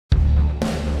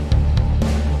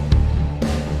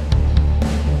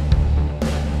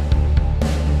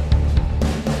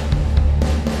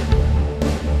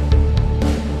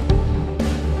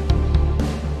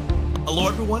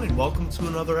welcome to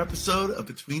another episode of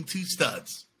Between Two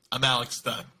Studs. I'm Alex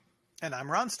Studd. And I'm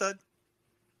Ron Studd.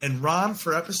 And Ron,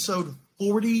 for episode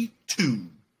 42,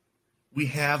 we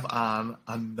have on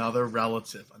another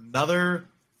relative, another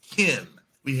kin.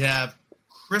 We have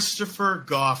Christopher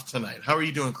Goff tonight. How are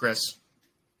you doing, Chris?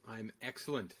 I'm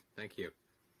excellent. Thank you.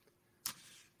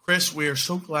 Chris, we are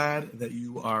so glad that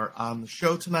you are on the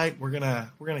show tonight. We're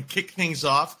gonna kick things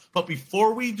off. But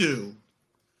before we do,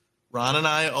 Ron and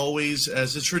I always,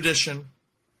 as a tradition,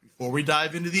 before we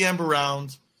dive into the Ember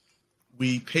Round,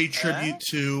 we pay tribute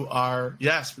to our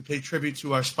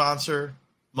sponsor,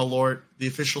 Malort, the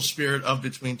official spirit of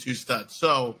Between Two Studs.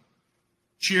 So,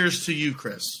 cheers to you,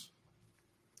 Chris.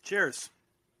 Cheers.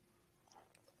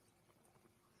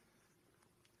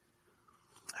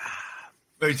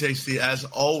 Very tasty, as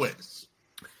always.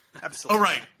 Absolutely.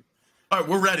 All right,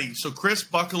 we're ready. So, Chris,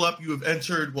 buckle up. You have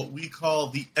entered what we call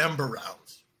the Ember Round.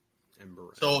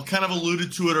 So I kind of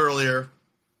alluded to it earlier,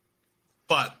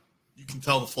 but you can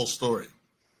tell the full story.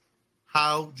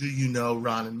 How do you know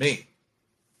Ron and me?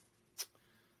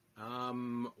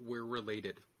 We're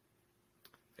related.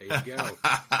 There you go.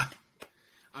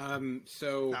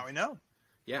 So now we know.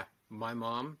 Yeah, my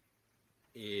mom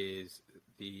is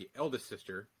the eldest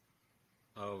sister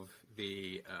of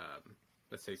the,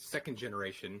 let's say, second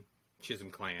generation Chisholm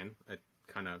clan. I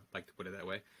kind of like to put it that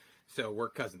way. So we're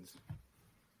cousins.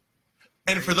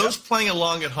 And for those playing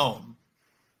along at home,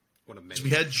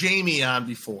 we had Jamie on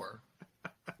before,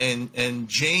 and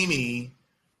Jamie,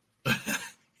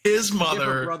 his mother,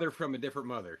 different brother from a different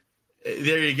mother.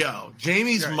 There you go.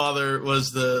 Jamie's mother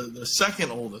was the second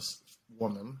oldest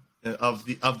woman of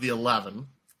the 11.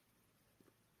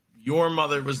 Your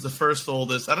mother was the first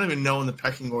oldest. I don't even know in the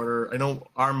pecking order. I know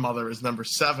our mother is number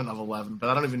 7 of 11, but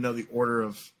I don't even know the order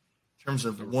in terms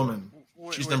of woman.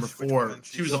 She's number 4.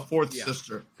 She was a fourth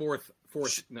sister. Fourth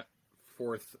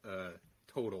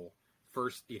total.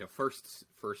 First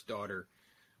daughter.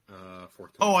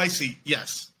 Fourth. Oh, I see.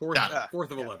 Yes. Fourth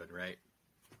of 11, right?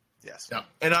 Yes. Yeah.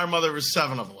 And our mother was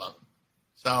 7 of 11.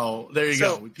 So there you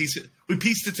go. We pieced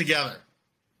it together.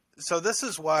 So this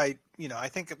is why, I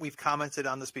think we've commented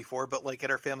on this before, but like at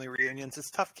our family reunions,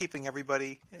 it's tough keeping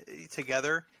everybody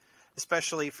together,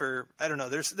 especially for, I don't know,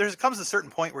 there comes a certain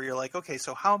point where you're like, okay,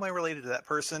 so how am I related to that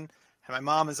person? And my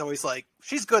mom is always like,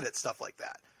 she's good at stuff like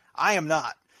that. I am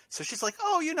not. So she's like,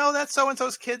 oh, that's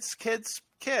so-and-so's kid's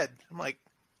kid. I'm like,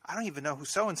 I don't even know who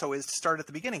so-and-so is to start at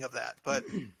the beginning of that. But,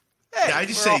 hey, yeah, I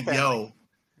just say, yo.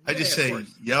 I just say,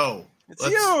 yo. It's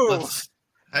you.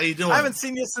 How you doing? I haven't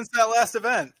seen you since that last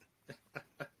event.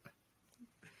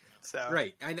 So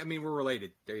right. I mean, we're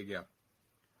related. There you go.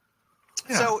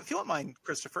 Yeah. So if you don't mind,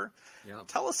 Christopher,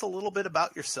 tell us a little bit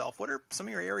about yourself. What are some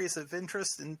of your areas of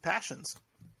interest and passions?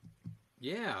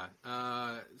 Yeah.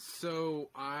 So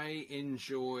I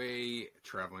enjoy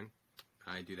traveling.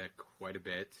 I do that quite a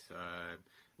bit.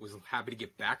 Was happy to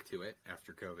get back to it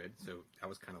after COVID, so that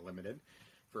was kind of limited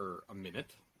for a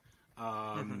minute.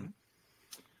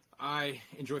 I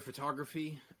enjoy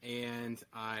photography, and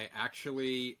I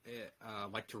actually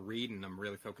like to read, and I'm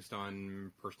really focused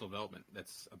on personal development.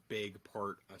 That's a big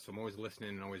part. So I'm always listening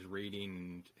and always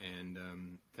reading, and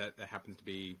that happens to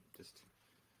be just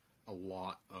a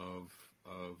lot of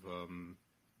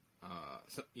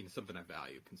something I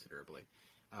value considerably.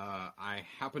 I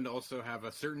happen to also have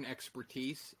a certain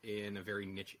expertise in a very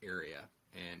niche area,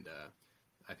 and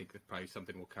I think that's probably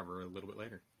something we'll cover a little bit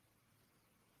later.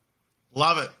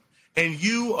 Love it. And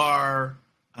you are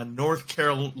a North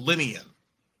Carolinian.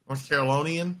 North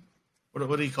Carolinian?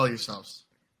 What do you call yourselves?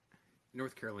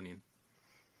 North Carolinian.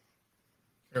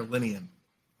 Carolinian.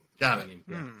 Got it.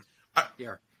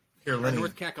 Yeah. Carolinian.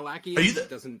 North Kakalaki. It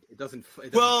doesn't.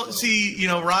 Well, see,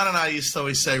 Ron and I used to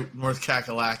always say North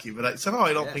Kakalaki, but somehow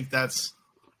I don't think that's.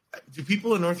 Do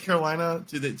people in North Carolina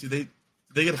do they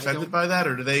get offended by that,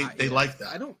 or do they like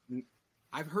that? I don't.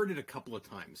 I've heard it a couple of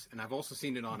times, and I've also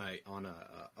seen it on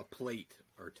a plate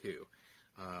or two,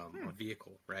 a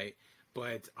vehicle, right?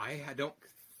 But I don't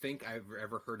think I've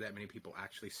ever heard that many people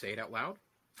actually say it out loud,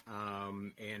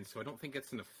 and so I don't think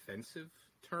it's an offensive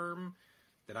term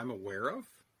that I'm aware of.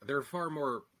 There are far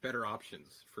more better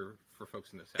options for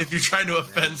folks in the South. If you're trying to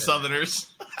offend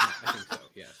Southerners. I think so,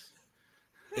 yes.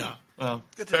 Yeah, well,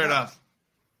 fair enough.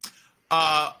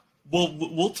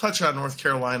 We'll touch on North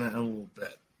Carolina in a little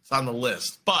bit. It's on the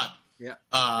list. But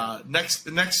next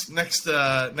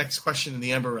question in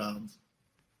the Ember Round.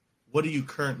 What are you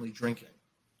currently drinking?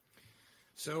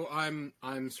 So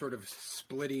I'm sort of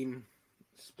splitting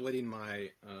my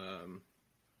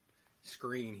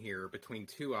screen here between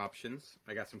two options.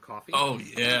 I got some coffee. Oh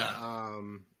yeah.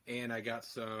 And I got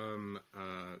some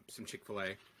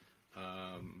Chick-fil-A.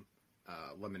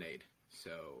 lemonade.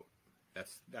 So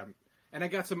that's and I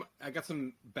got some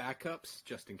backups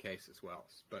just in case as well.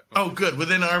 But Oh, good.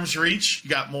 Within arm's reach, you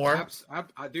got more.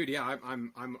 Dude, yeah,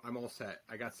 I'm all set.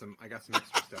 I got some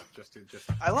extra stuff just.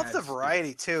 I love the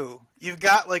variety too. You've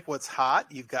got like what's hot,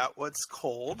 you've got what's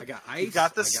cold. I got ice. You've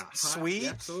got the I got sweet. Yeah,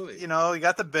 absolutely. You know, you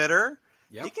got the bitter.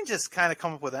 Yep. You can just kind of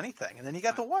come up with anything, and then you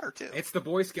got the water too. It's the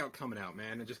Boy Scout coming out,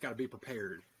 man. I just got to be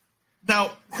prepared.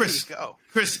 Now, Chris, There you go.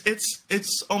 Chris,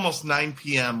 it's almost 9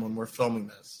 p.m. when we're filming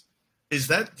this. Is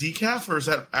that decaf or is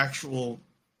that actual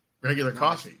regular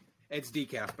coffee? It's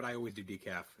decaf, but I always do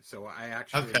decaf. So I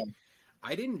actually,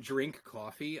 I didn't drink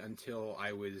coffee until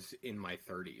I was in my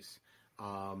 30s.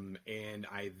 And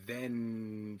I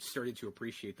then started to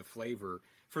appreciate the flavor,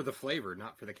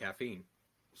 not for the caffeine.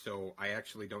 So I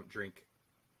actually don't drink.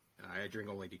 I drink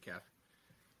only decaf.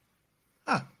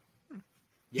 Huh.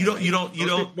 Yeah,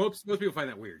 Most people find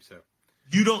that weird. So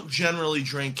you don't generally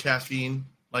drink caffeine,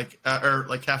 or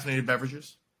caffeinated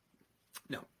beverages?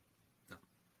 No.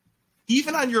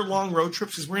 Even on your long road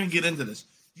trips, because we're going to get into this,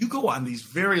 you go on these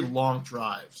very long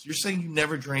drives. You're saying you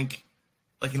never drink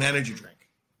like an energy drink?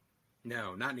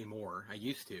 No, not anymore. I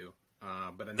used to,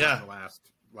 but not in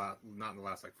the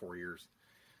last like 4 years.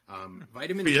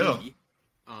 Vitamin B.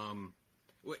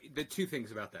 The two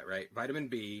things about that, right? Vitamin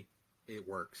B, it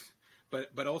works,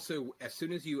 but also as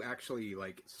soon as you actually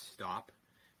like stop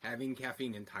having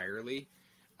caffeine entirely,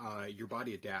 your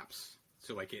body adapts.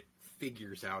 So like it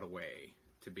figures out a way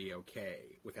to be okay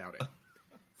without it.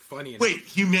 Funny enough. Wait,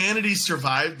 humanity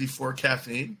survived before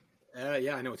caffeine?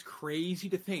 Yeah, I know, it's crazy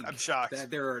to think. I'm shocked that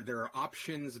there are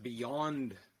options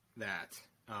beyond that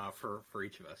for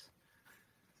each of us.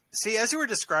 See, as you were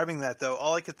describing that, though,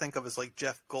 all I could think of is like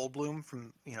Jeff Goldblum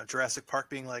from Jurassic Park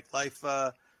being like, life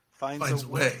finds a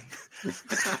way.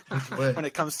 When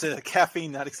it comes to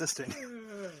caffeine not existing.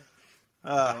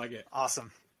 I like it.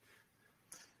 Awesome.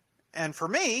 And for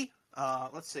me,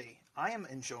 let's see. I am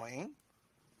enjoying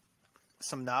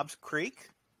some Knobs Creek,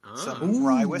 some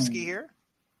rye whiskey here.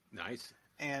 Nice.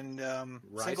 And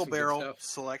Rye's single some good barrel stuff.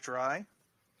 select rye.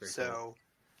 Very So cool.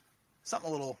 something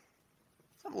a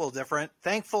little different.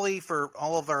 Thankfully, for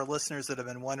all of our listeners that have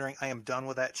been wondering, I am done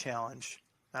with that challenge.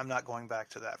 I'm not going back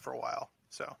to that for a while.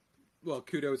 So, Well,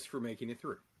 kudos for making it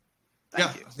through.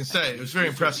 thank you. I was going to say, it was very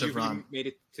impressive, Ron. You made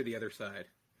it to the other side.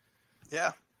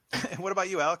 Yeah. What about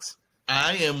you, Alex?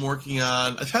 I am working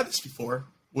on, I've had this before,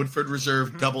 Woodford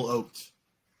Reserve Double Oaked.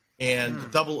 And the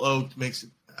Double Oaked makes it,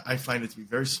 I find it to be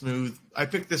very smooth. I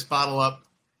picked this bottle up.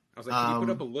 I was like, can you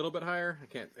put up a little bit higher? I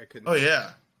couldn't. Oh,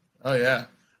 yeah.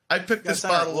 I picked this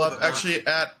sound a bottle little up bit actually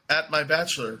at my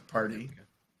bachelor party.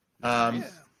 Yeah.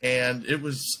 And it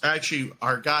was actually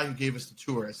our guy who gave us the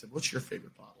tour. I said, what's your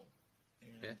favorite bottle?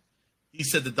 And he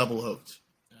said the Double Oaked.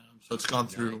 So it's gone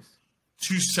through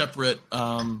two separate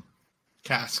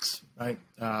casks, right,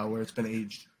 where it's been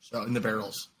aged, so in the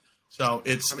barrels. So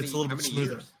it's a little bit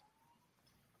smoother.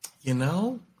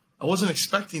 Years? I wasn't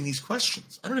expecting these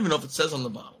questions. I don't even know if it says on the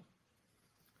bottle.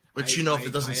 But if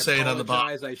it doesn't say it on the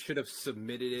bottle. I should have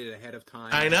submitted it ahead of time.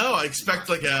 I know. I expect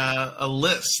like a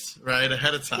list, right,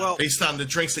 ahead of time, based on the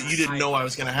drinks that you didn't know I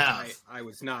was going to have. I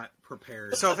was not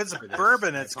prepared. So if it's a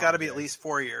bourbon, it's got to be at least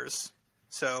 4 years.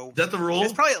 So is that the rule?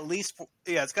 It's probably at least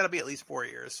it's got to be at least 4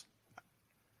 years.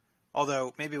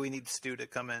 Although maybe we need Stu to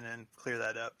come in and clear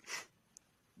that up.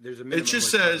 There's a minimum it just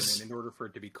says in order for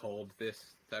it to be called this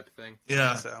type of thing.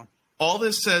 Yeah. So all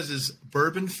this says is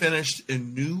bourbon finished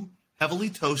in new, heavily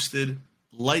toasted,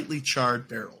 lightly charred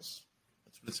barrels.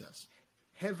 That's what it says.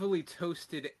 Heavily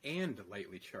toasted and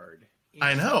lightly charred.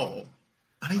 I know.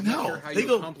 I'm not sure how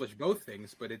you accomplish both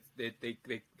things, but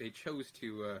they chose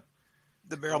to.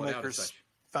 The barrel makers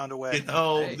found a way.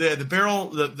 The barrel,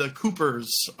 the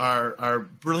Coopers are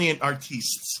brilliant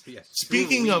artistes. Yes.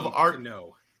 Speaking of art,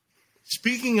 no.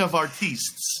 Speaking of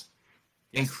artistes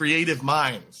and creative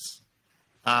minds,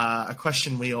 a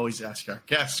question we always ask our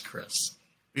guests, Chris.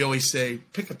 We always say,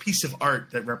 pick a piece of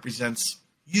art that represents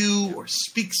you or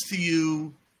speaks to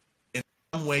you in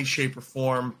some way, shape, or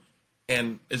form.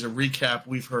 And as a recap,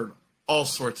 we've heard all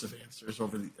sorts of answers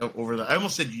over the. I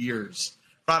almost said years.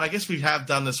 Ron, I guess we have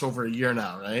done this over a year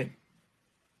now, right?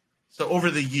 So over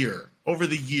the year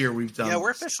we've done. Yeah,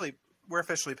 we're officially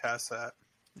past that.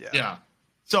 Yeah.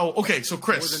 So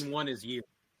Chris. More than one is year.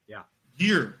 Yeah.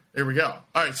 Year. There we go.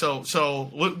 All right. So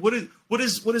what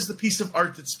is the piece of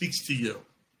art that speaks to you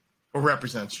or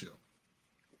represents you?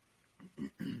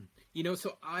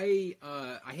 So I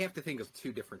have to think of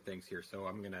two different things here. So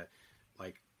I'm gonna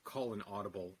call an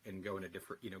audible and go in a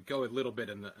different, go a little bit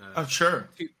in the sure,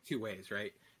 two ways,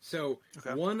 right? So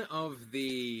Okay. one of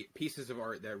the pieces of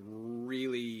art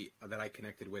that I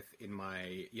connected with in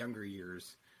my younger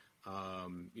years,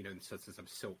 since I'm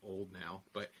so old now,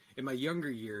 but in my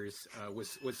younger years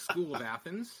was School of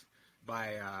Athens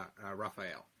by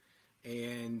Raphael.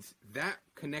 And that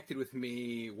connected with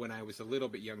me when I was a little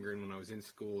bit younger and when I was in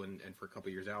school and for a couple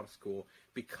of years out of school,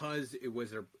 because it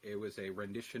was a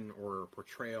rendition or a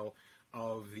portrayal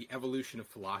of the evolution of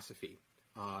philosophy,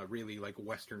 really like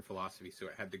Western philosophy. So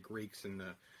it had the Greeks and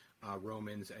the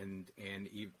Romans and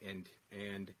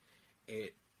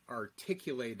it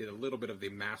articulated a little bit of the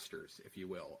masters, if you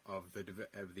will, of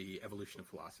the evolution of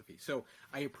philosophy. So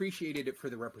I appreciated it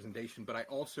for the representation, but I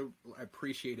also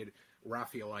appreciated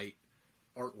Raphaelite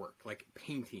artwork, like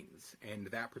paintings and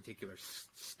that particular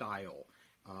style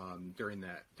during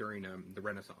the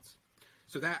Renaissance.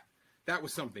 So that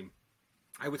was something.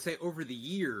 I would say over the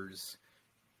years,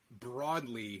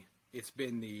 broadly, it's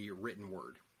been the written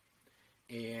word.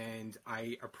 And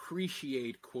I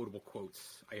appreciate quotable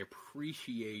quotes. I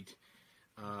appreciate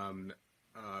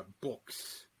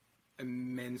books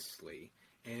immensely,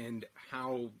 and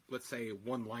how, let's say,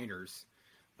 one-liners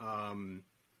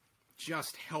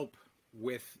just help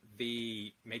with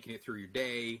the making it through your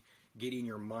day, getting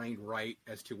your mind right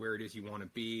as to where it is you want to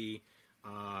be,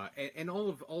 and all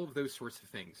of those sorts of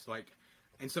things.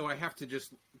 And so I have to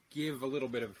just give a little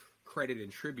bit of credit and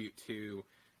tribute to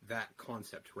that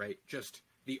concept, right? Just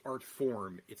the art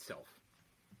form itself.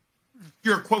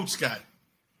 You're a quotes guy.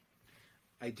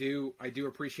 I do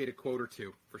appreciate a quote or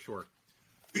two, for sure.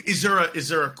 Is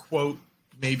there a quote,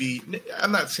 maybe,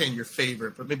 I'm not saying your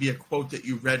favorite, but maybe a quote that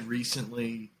you read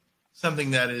recently,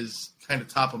 something that is kind of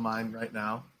top of mind right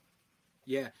now?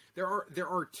 Yeah, there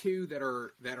are two that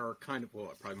are kind of,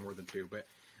 well, probably more than two, but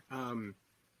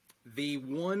the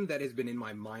one that has been in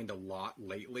my mind a lot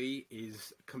lately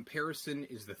is "Comparison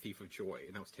is the thief of joy,"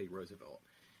 and that was Teddy Roosevelt.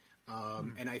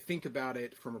 And I think about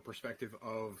it from a perspective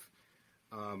of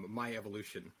my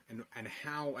evolution and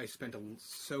how I spent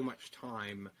so much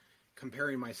time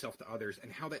comparing myself to others,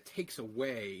 and how that takes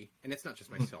away, and it's not just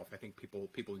myself, I think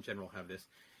people in general have this,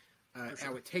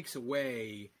 how it takes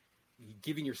away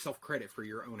giving yourself credit for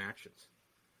your own actions,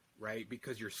 right?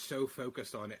 Because you're so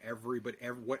focused on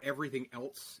what everything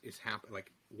else is happening,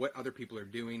 like what other people are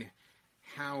doing,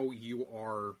 how you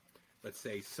are, let's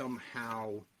say,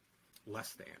 somehow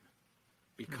less than,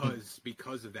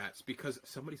 because of that. It's because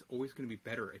somebody's always going to be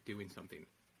better at doing something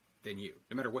than you,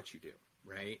 no matter what you do,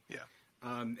 right? Yeah.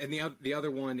 And the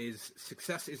other one is,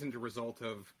 success isn't a result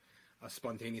of a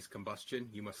spontaneous combustion.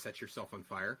 You must set yourself on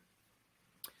fire.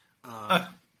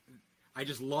 I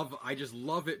just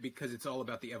love it because it's all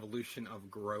about the evolution of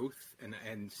growth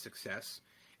and success.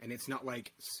 And it's not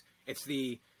like it's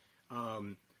the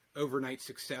overnight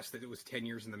success that it was 10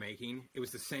 years in the making. It was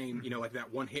the same, like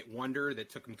that one hit wonder that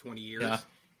took him 20 years. Yeah.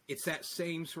 It's that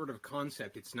same sort of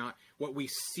concept. It's not what we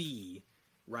see,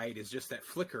 right, is just that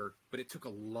flicker, but it took a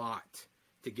lot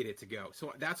to get it to go.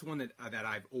 So that's one that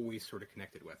I've always sort of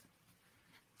connected with.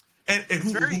 And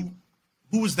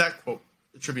who was that quote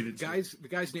attributed to? The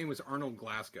guy's name was Arnold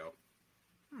Glasgow.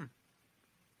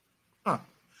 Huh.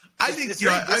 It's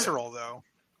very visceral, though.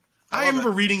 I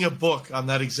remember reading a book on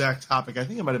that exact topic. I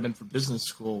think it might have been for business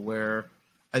school, where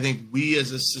I think we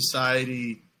as a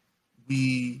society,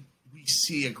 we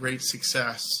see a great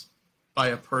success by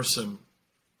a person,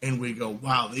 and we go,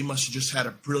 wow, they must have just had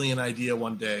a brilliant idea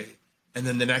one day, and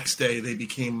then the next day they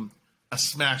became a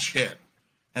smash hit.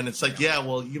 And it's like, yeah,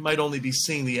 well, you might only be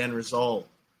seeing the end result,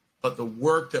 but the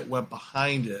work that went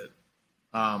behind it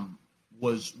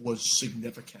was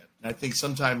significant. And I think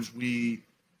sometimes we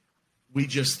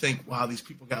just think, wow, these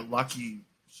people got lucky,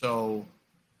 so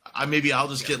I'll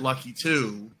just get lucky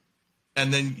too.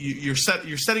 And then you're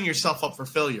setting yourself up for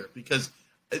failure, because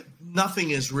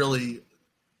nothing is really,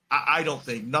 I don't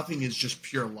think, nothing is just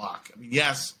pure luck. I mean,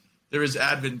 yes, there is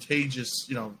advantageous,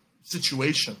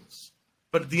 situations,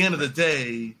 but at the end of the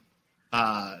day,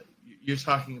 you're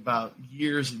talking about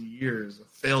years and years of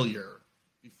failure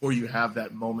before you have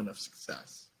that moment of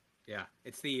success. Yeah,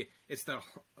 it's the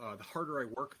harder I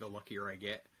work, the luckier I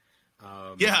get.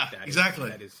 Exactly.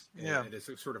 That is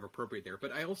sort of appropriate there.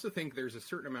 But I also think there's a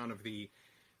certain amount of the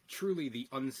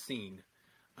unseen.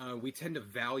 We tend to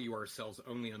value ourselves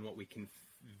only on what we can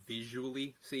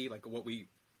visually see, like what we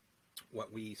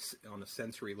on a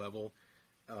sensory level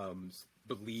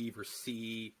believe or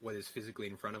see what is physically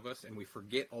in front of us, and we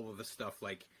forget all of the stuff,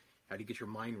 like how do you get your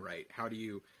mind right? How do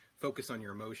you focus on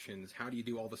your emotions? How do you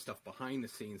do all the stuff behind the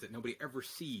scenes that nobody ever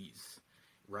sees,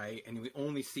 right? And we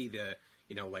only see the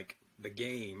the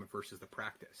game versus the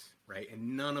practice, right?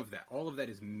 And none of that, all of that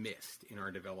is missed in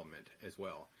our development as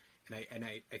well. And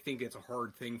I think it's a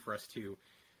hard thing for us to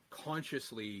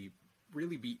consciously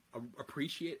really be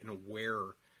appreciate and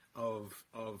aware of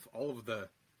all of the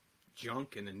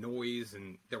junk and the noise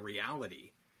and the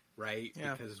reality, right?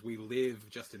 Yeah. Because we live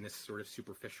just in this sort of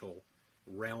superficial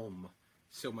realm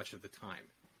so much of the time.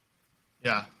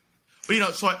 Yeah.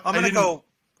 But, so I'm going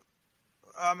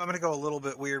to go a little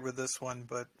bit weird with this one,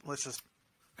 but let's just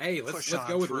let's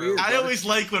go with through. weird. I always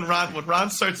like when Ron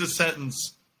starts a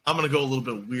sentence, I'm going to go a little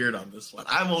bit weird on this one.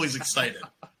 I'm always excited.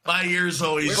 My ears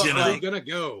always, Where are we going to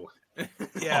go?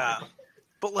 Yeah.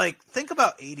 But, think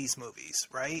about 80s movies,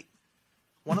 right?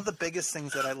 One of the biggest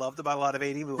things that I loved about a lot of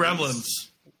 80s movies... Gremlins.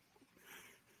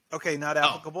 Okay, not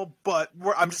applicable, but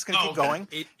I'm just going to keep going.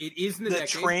 It is in the decade.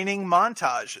 Training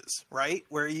montages, right?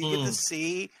 Where you get to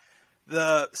see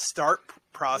the start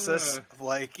process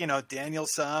of,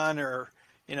 Daniel-san or,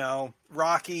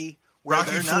 Rocky, where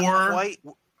Rocky they're IV. not quite...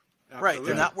 Absolutely. Right,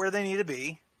 they're not where they need to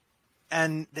be.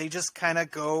 And they just kind of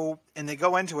go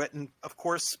into it. And, of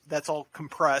course, that's all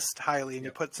compressed highly, and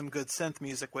you put some good synth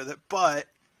music with it. But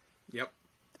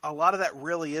a lot of that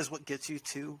really is what gets you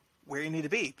to where you need to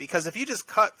be. Because if you just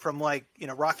cut from,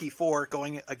 Rocky IV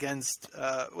going against,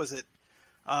 what's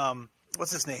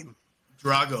his name?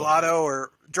 Drago. Vlado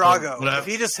or Drago. Or if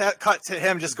you just cut to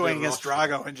him just going against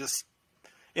Drago and just,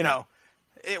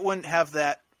 it wouldn't have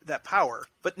that power.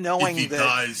 But knowing if he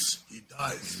that... he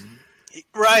dies.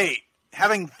 Right.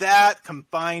 Having that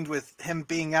combined with him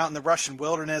being out in the Russian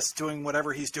wilderness doing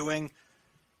whatever he's doing,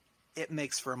 it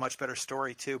makes for a much better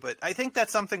story too. But I think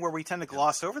that's something where we tend to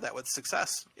gloss over that with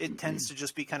success. It tends to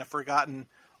just be kind of forgotten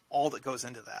all that goes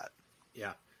into that.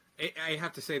 Yeah. I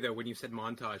have to say, though, when you said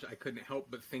montage, I couldn't help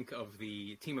but think of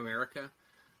the Team America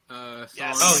song.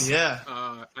 Yes. Oh,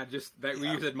 yeah.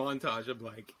 When you said montage, I'm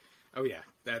like, oh, yeah,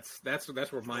 that's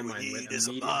where my mind went. Is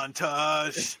a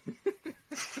montage.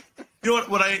 You know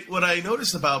what I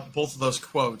noticed about both of those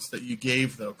quotes that you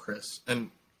gave, though, Chris,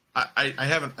 and I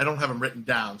don't have them written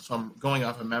down, so I'm going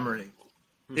off of memory.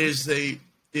 Is they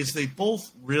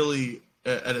both really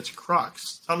at its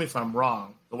crux? Tell me if I'm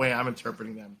wrong. The way I'm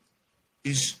interpreting them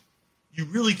is you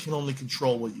really can only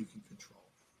control what you can control,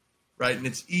 right? And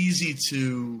it's easy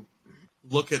to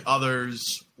look at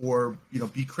others or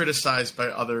be criticized by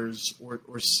others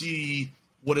or see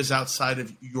what is outside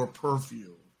of your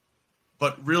purview.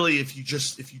 But really, if you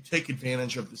take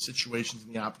advantage of the situations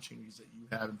and the opportunities that you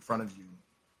have in front of you,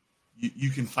 you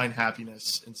can find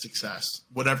happiness and success,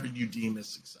 whatever you deem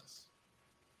as success.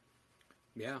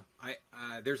 Yeah,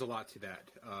 there's a lot to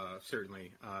that,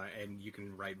 certainly, and you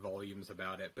can write volumes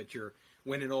about it. But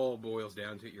when it all boils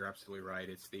down to it, you're absolutely right.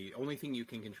 It's the only thing you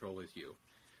can control is you.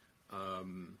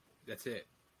 That's it.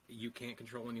 You can't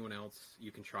control anyone else.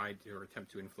 You can try to or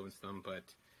attempt to influence them, but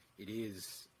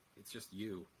it's just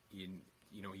you.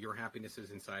 Your happiness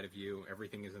is inside of you.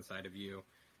 Everything is inside of you,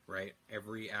 right?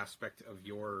 Every aspect of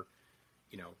your,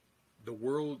 the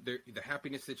world, the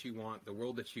happiness that you want, the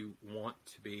world that you want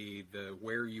to be,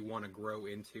 where you want to grow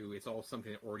into, it's all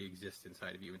something that already exists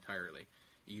inside of you entirely.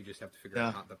 You just have to figure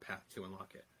out the path to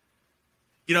unlock it.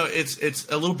 It's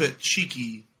a little bit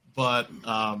cheeky, but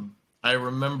I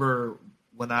remember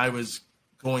when I was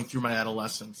going through my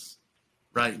adolescence,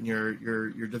 right? And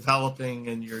you're developing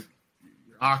and you're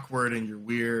awkward and you're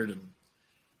weird.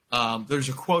 And there's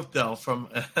a quote though from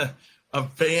a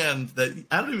band that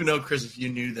I don't even know, Chris, if you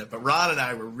knew that, but Ron and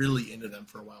I were really into them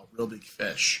for a while. Real Big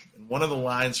Fish. And one of the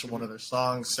lines from one of their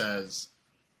songs says,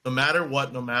 "No matter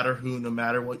what, no matter who, no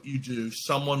matter what you do,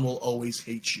 someone will always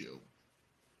hate you."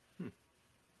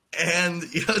 And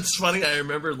it's funny. I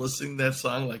remember listening to that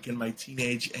song like in my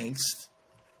teenage angst,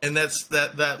 and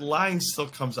that line still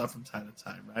comes up from time to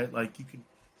time, right? Like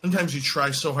sometimes you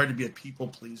try so hard to be a people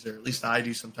pleaser. At least I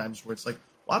do sometimes, where it's like,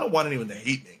 well, I don't want anyone to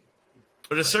hate me.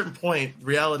 But at a certain point, the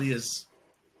reality is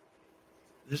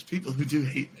there's people who do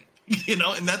hate me,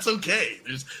 and that's okay.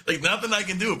 There's nothing I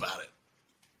can do about it.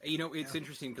 It's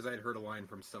interesting because I'd heard a line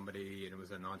from somebody, and it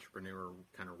was an entrepreneur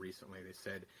kind of recently. They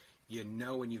said,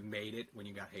 when you've made it when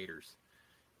you got haters.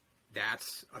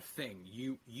 That's a thing.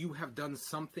 You have done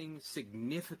something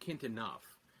significant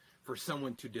enough for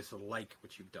someone to dislike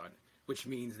what you've done, which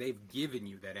means they've given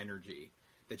you that energy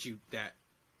that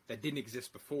didn't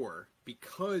exist before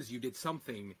because you did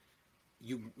something.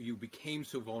 You became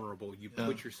so vulnerable. You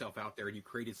put yourself out there and you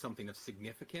created something of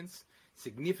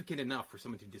significant enough for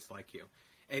someone to dislike you.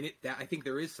 And I think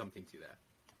there is something to that.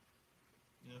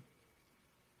 Yeah.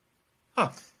 Huh.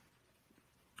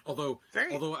 Although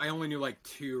I only knew like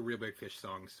 2 Real Big Fish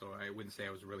songs, so I wouldn't say I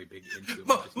was really big into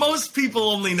it. Most people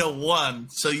only know one,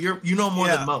 so you know more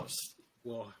than most.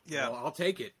 Well, I'll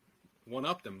take it. One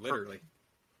up them, literally.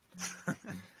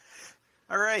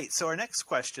 All right, so our next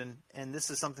question, and this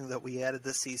is something that we added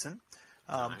this season,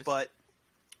 but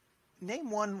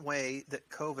name one way that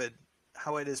COVID,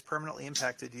 how it has permanently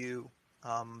impacted you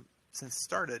since it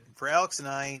started. For Alex and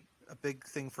I, a big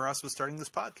thing for us was starting this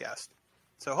podcast.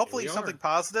 So hopefully something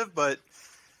positive, but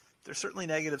there's certainly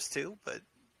negatives too. But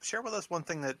share with us one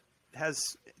thing that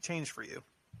has changed for you.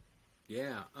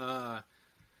 Yeah.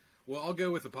 Well, I'll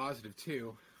go with the positive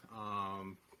too.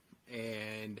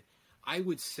 And I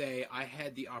would say I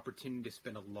had the opportunity to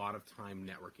spend a lot of time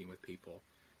networking with people.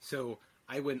 So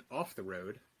I went off the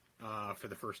road for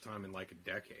the first time in like a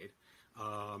decade,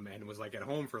 and was like at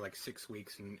home for like 6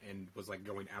 weeks and was like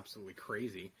going absolutely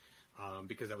crazy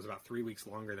because that was about 3 weeks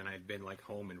longer than I had been like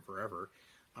home in forever.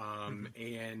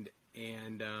 And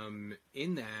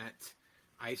in that,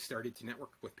 I started to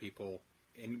network with people,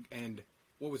 and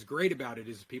what was great about it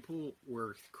is people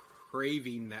were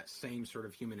craving that same sort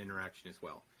of human interaction as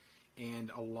well.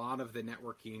 And a lot of the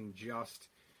networking just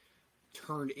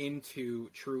turned into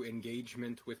true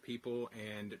engagement with people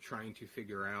and trying to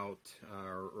figure out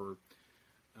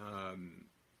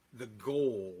the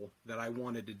goal that I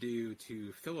wanted to do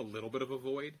to fill a little bit of a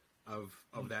void of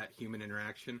that human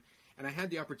interaction. And I had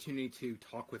the opportunity to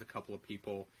talk with a couple of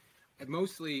people, and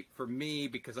mostly for me,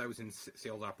 because I was in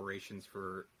sales operations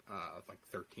for like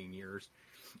 13 years.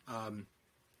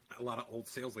 A lot of old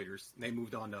sales leaders, they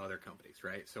moved on to other companies,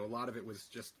 right? So a lot of it was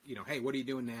just, hey, what are you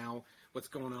doing now? What's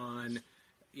going on?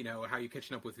 How are you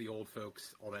catching up with the old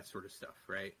folks? All that sort of stuff,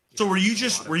 right? So were you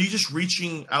just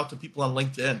reaching out to people on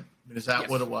LinkedIn? I mean, is that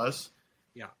what it was?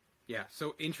 Yeah.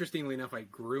 So interestingly enough, I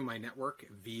grew my network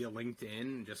via LinkedIn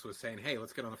and just was saying, hey,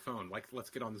 let's get on the phone. Like, let's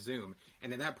get on Zoom.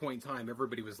 And at that point in time,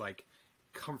 everybody was like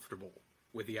comfortable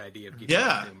with the idea of getting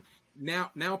on Zoom.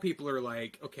 Now people are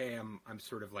like, okay, I'm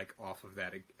sort of like off of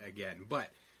that again. But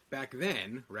back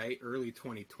then, right, early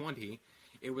 2020,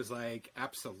 it was like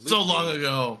absolutely so long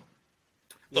ago.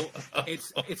 Well,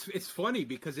 it's funny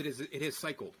because it has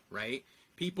cycled, right?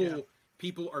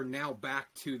 People are now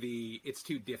back to it's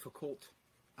too difficult.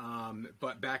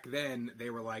 But back then they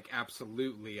were like,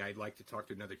 absolutely, I'd like to talk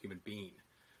to another human being,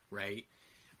 right?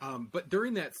 But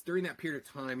during that period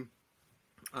of time,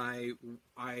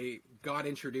 I got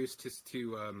introduced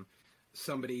to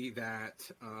somebody that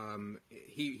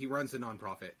he runs a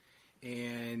nonprofit,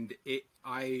 and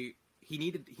he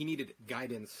needed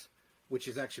guidance, which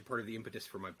is actually part of the impetus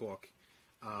for my book,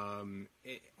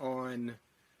 on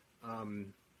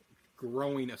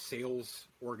growing a sales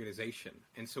organization.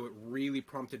 And so it really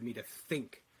prompted me to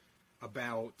think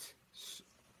about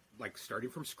like starting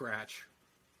from scratch.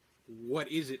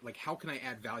 What is it? Like, how can I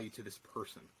add value to this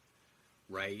person?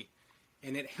 Right?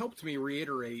 And it helped me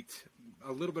reiterate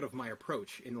a little bit of my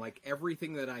approach in like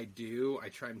everything that I do.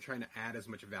 I'm trying to add as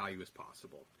much value as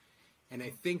possible. And I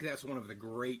think that's one of the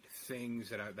great things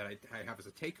that I have as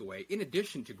a takeaway, in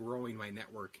addition to growing my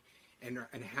network and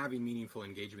having meaningful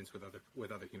engagements with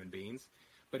other human beings.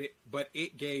 But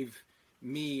it gave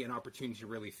me an opportunity to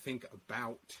really think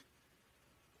about,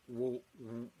 well,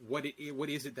 what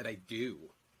is it that I do,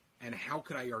 and how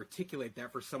could I articulate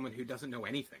that for someone who doesn't know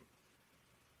anything?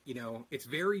 It's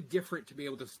very different to be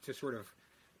able to sort of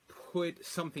put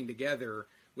something together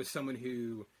with someone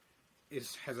who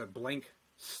has a blank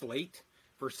slate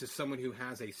versus someone who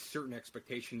has a certain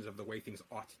expectations of the way things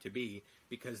ought to be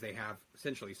because they have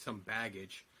essentially some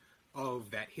baggage of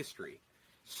that history.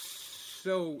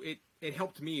 So it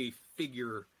helped me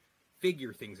figure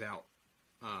things out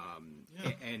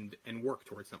and work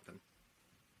towards something.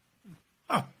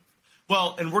 Huh.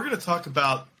 Well, and we're going to talk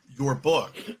about your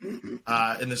book in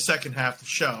the second half of the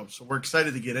show, so we're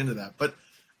excited to get into that. But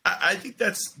I think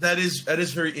that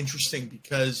is very interesting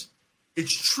because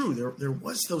it's true. There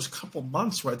was those couple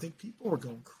months where I think people were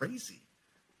going crazy.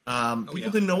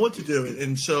 People didn't know what to do,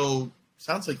 and so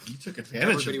sounds like you took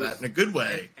advantage of that in a good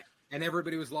way. And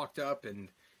everybody was locked up, and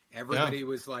everybody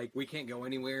was like, "We can't go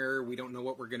anywhere. We don't know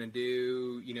what we're gonna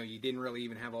do." You didn't really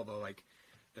even have all the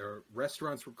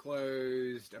restaurants were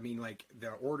closed. I mean, like the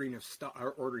ordering of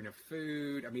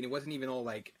food. I mean, it wasn't even all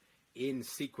like in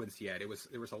sequence yet.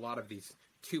 There was a lot of these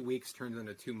 2 weeks turns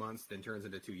into 2 months, then turns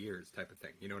into 2 years type of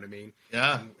thing. You know what I mean?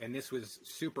 Yeah. And this was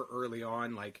super early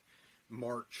on, like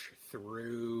March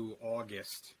through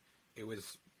August.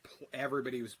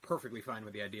 Everybody was perfectly fine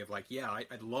with the idea of like, yeah,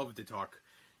 I'd love to talk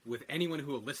with anyone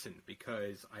who will listen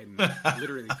because I'm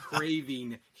literally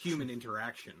craving human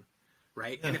interaction.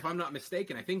 Right. Yeah. And if I'm not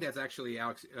mistaken, I think that's actually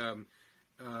Alex,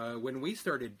 when we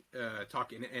started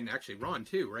talking, and actually Ron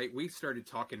too, right? We started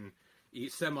talking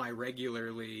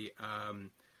semi-regularly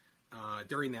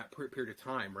during that period of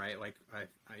time, right? Like,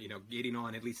 getting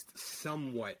on at least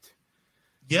somewhat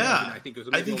Yeah, I think it was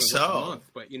I maybe think only so. once a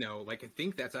month, but like I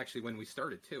think that's actually when we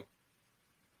started too.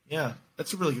 Yeah,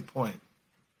 that's a really good point.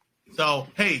 So,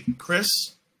 hey, Chris,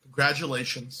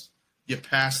 congratulations. You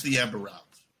passed the Ember round.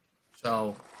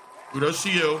 So, kudos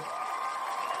to you.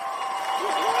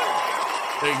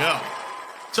 There you go.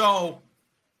 So,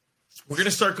 we're going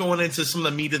to start going into some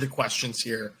of the meat of the questions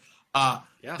here.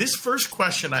 This first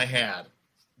question I had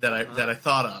that I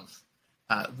thought of,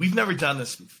 we've never done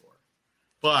this before,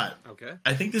 but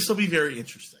I think this will be very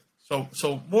interesting.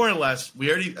 So more or less, we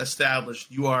already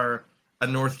established you are a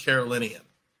North Carolinian.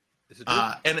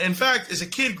 And in fact, as a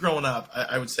kid growing up,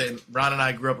 I would say Ron and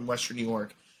I grew up in Western New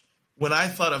York. When I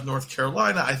thought of North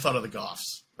Carolina, I thought of the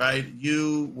Goffs, right?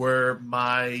 You were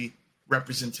my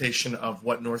representation of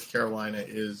what North Carolina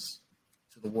is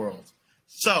to the world.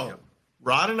 So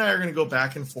Ron and I are going to go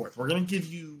back and forth. We're going to give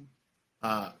you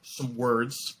some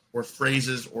words or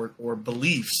phrases or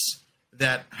beliefs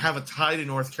that have a tie to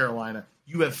North Carolina.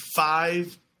 You have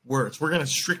 5 words. We're going to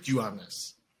strict you on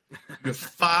this. You have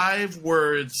 5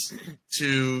 words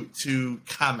to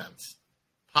comment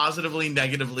positively,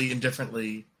 negatively,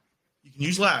 indifferently. You can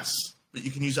use less, but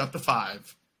you can use up to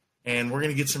 5. And we're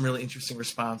going to get some really interesting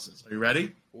responses. Are you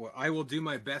ready? Well, I will do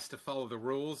my best to follow the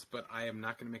rules, but I am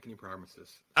not going to make any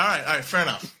promises. All right. Fair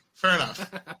enough.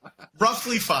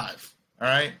 Roughly 5. All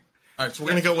right. So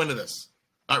we're going to go into this.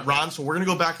 All right, Ron. So we're going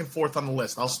to go back and forth on the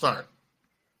list. I'll start.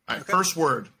 All right. Okay.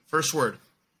 First word.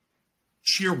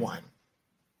 Cheerwine.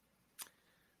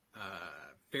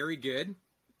 Very good.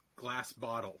 Glass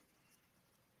bottle.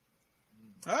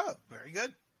 Oh, very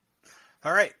good.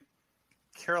 All right.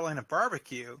 Carolina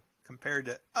barbecue compared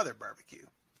to other barbecue.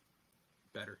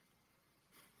 Better.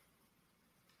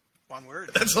 One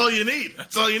word. That's all you need.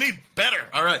 Better.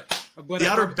 All right. But the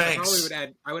Outer Banks.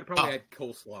 I would probably add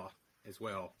coleslaw as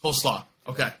well. Coleslaw.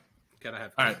 Okay. Gotta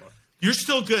have coleslaw. All right. You're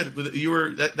still good.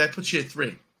 That puts you at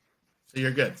 3. So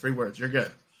you're good. 3 words. You're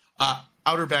good.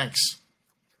 Outer Banks.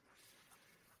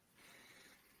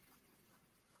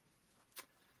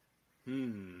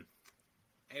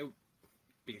 It would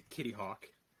be a kitty hawk.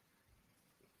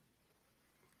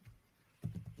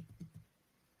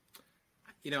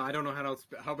 I don't know how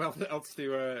else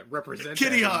to represent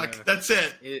kitty hawk. That's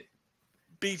it.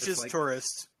 Beaches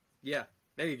tourist. Yeah,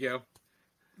 there you go.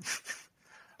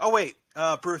 Oh wait,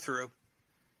 brew through.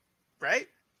 Right?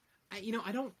 I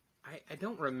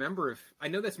don't remember if I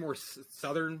know that's more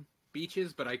southern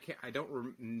beaches, but I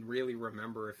don't really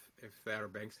remember if the Outer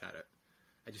Banks had it.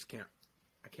 I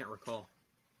can't recall.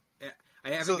 I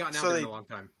haven't gotten out there in a long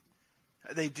time.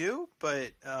 They do,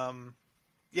 but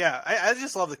yeah, I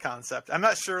just love the concept. I'm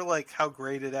not sure like how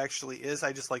great it actually is.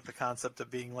 I just like the concept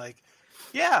of being like,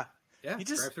 yeah, you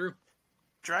just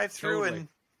drive through and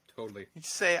totally. You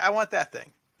just say, I want that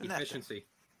thing. Efficiency.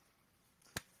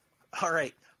 All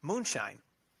right, moonshine.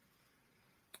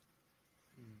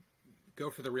 Go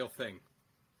for the real thing.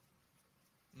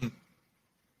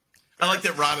 I like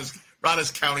that Ron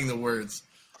is counting the words.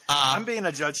 I'm being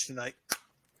a judge tonight.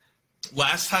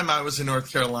 Last time I was in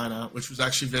North Carolina, which was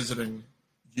actually visiting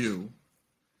you,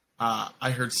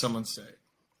 I heard someone say,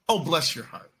 "Oh, bless your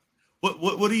heart."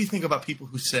 What do you think about people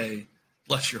who say,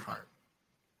 "Bless your heart"?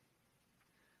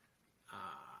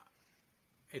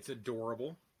 It's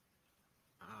adorable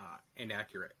and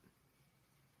accurate.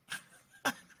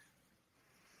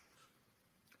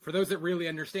 For those that really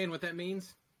understand what that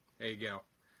means, there you go.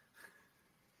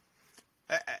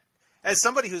 As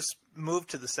somebody who's moved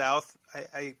to the South,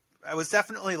 I was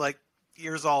definitely like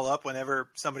ears all up whenever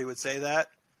somebody would say that.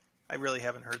 I really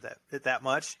haven't heard that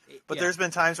much. But there's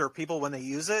been times where people, when they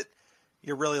use it,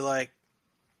 you're really like,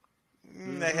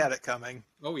 they had it coming.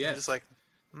 Oh, yeah. Just like,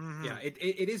 yeah, it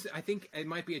is. I think it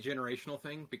might be a generational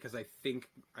thing because I think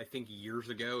years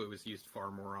ago it was used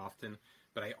far more often.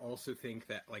 But I also think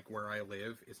that like where I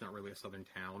live, it's not really a southern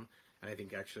town. And I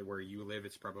think actually where you live,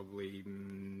 it's probably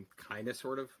kind of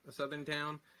sort of a southern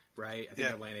town, right? I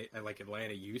think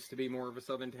Atlanta used to be more of a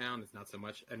southern town. It's not so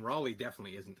much. And Raleigh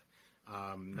definitely isn't,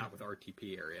 not with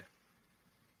RTP area.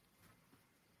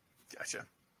 Gotcha.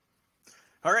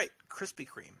 All right, Krispy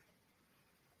Kreme.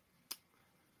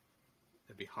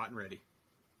 That'd be hot and ready.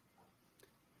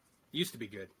 Used to be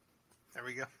good. There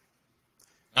we go.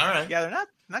 All right. Yeah, they're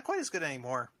not quite as good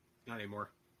anymore. Not anymore.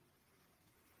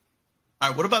 All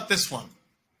right, what about this one?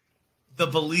 The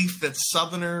belief that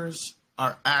Southerners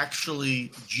are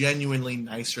actually genuinely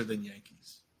nicer than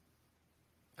Yankees.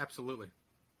 Absolutely.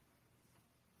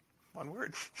 One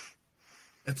word.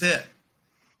 That's it.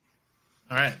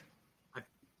 All right.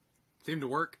 Seemed to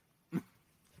work.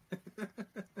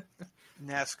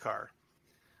 NASCAR.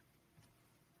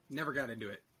 Never got into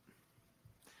it.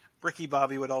 Ricky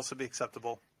Bobby would also be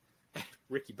acceptable.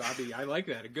 Ricky Bobby, I like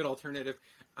that. A good alternative.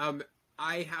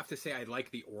 I have to say I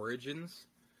like the origins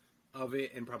of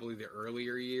it and probably the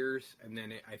earlier years, and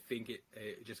then I think it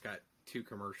just got too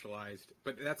commercialized.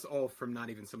 But that's all from not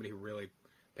even somebody who really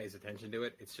pays attention to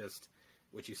it. It's just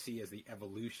what you see as the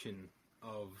evolution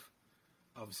of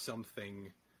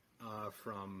something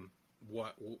from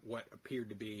what appeared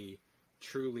to be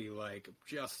truly like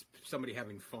just somebody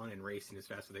having fun and racing as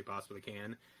fast as they possibly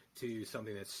can to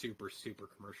something that's super, super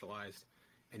commercialized.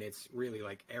 And it's really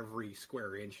like every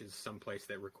square inch is someplace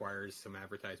that requires some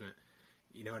advertisement.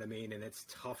 You know what I mean? And it's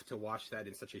tough to watch that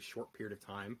in such a short period of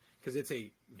time because it's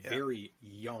a very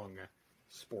young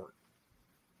sport.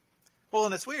 Well,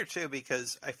 and it's weird too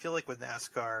because I feel like with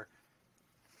NASCAR,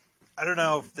 I don't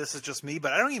know if this is just me,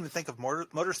 but I don't even think of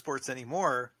motorsports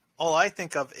anymore. All I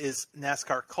think of is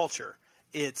NASCAR culture.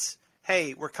 It's,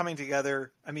 hey, we're coming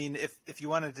together. I mean, if you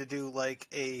wanted to do like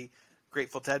a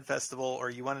Grateful Dead festival or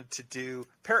you wanted to do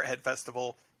Parrot Head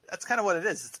Festival, that's kind of what it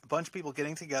is. It's a bunch of people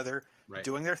getting together,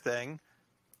 doing their thing,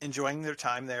 enjoying their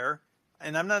time there.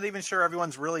 And I'm not even sure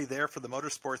everyone's really there for the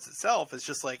motorsports itself. It's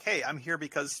just like, hey, I'm here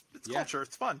because it's culture.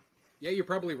 It's fun. Yeah, you're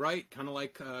probably right. Kind of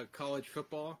like college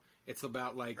football. It's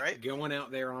about like going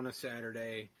out there on a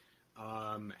Saturday,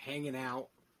 hanging out,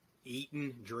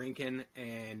 eating, drinking,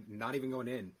 and not even going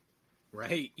in.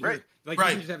 Right? You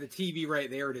can just have the TV right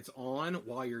there and it's on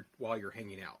while you're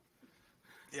hanging out.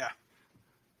 Yeah.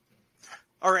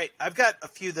 All right, I've got a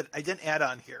few that I didn't add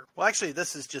on here. Well, actually,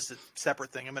 this is just a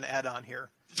separate thing I'm going to add on here.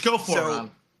 Just go for it,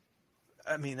 Ron.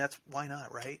 I mean, why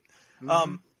not, right?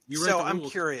 Mm-hmm. So I'm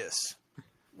curious.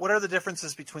 What are the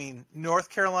differences between North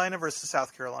Carolina versus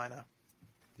South Carolina?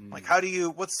 Like,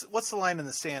 what's the line in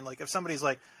the sand? Like, if somebody's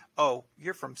like, oh,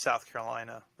 you're from South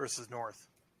Carolina versus North.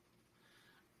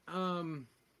 I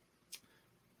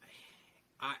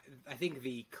think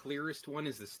the clearest one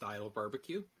is the style of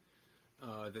barbecue.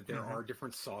 That there are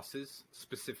different sauces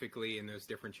specifically in those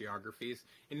different geographies.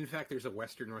 And in fact, there's a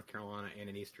Western North Carolina and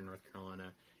an Eastern North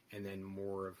Carolina, and then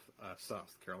more of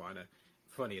South Carolina.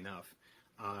 Funny enough,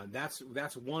 that's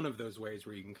one of those ways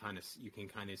where you can kind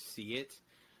of see it.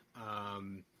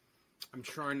 I'm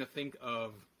trying to think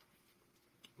of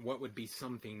what would be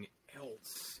something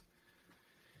else.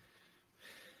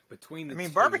 Between the two,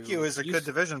 barbecue is a good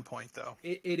division point, though.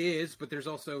 It is, but there's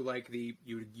also like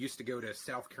you used to go to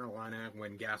South Carolina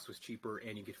when gas was cheaper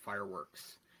and you get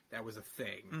fireworks. That was a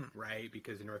thing, right?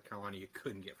 Because in North Carolina you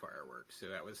couldn't get fireworks, so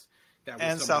that was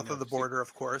and south of the border,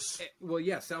 of course. Well,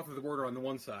 yeah, south of the border on the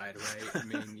one side, right? I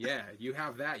mean, yeah, you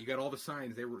have that. You got all the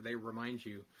signs. They remind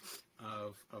you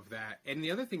of that. And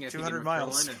the other thing, I think, 200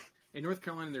 miles. In North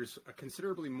Carolina, there's a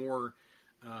considerably more.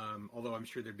 Although I'm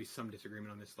sure there'd be some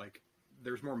disagreement on this, like.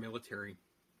 There's more military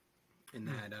in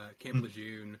that Camp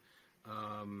Lejeune,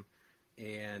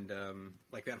 and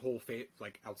like that whole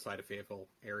like outside of Fayetteville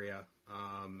area.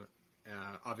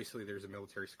 Obviously, there's a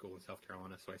military school in South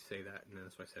Carolina, so I say that, and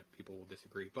that's why I said people will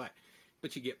disagree. But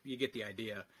you get the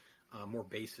idea. More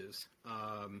bases.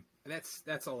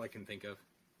 That's all I can think of.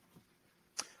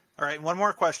 All right, one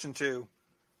more question too.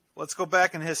 Let's go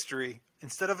back in history.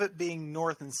 Instead of it being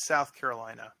North and South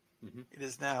Carolina, it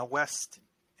is now West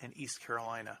and East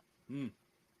Carolina.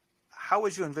 How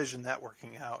would you envision that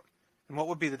working out? And what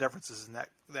would be the differences in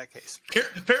that case?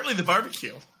 Apparently the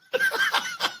barbecue.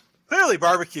 Clearly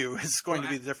barbecue is going to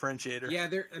be the differentiator. Yeah,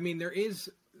 there is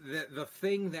the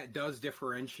thing that does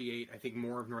differentiate, I think,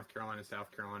 more of North Carolina and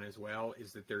South Carolina as well,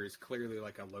 is that there is clearly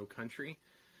like a low country,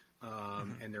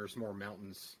 and there's more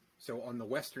mountains. So on the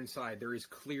western side, there is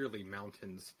clearly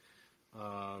mountains,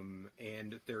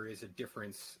 and there is a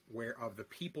difference of the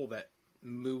people that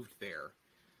moved there,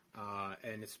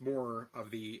 and it's more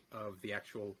of the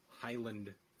actual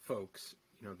Highland folks,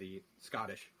 the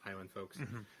Scottish Highland folks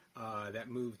that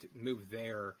moved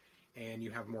there, and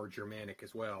you have more Germanic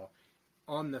as well.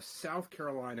 On the South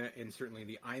Carolina and certainly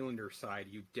the Islander side,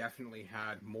 you definitely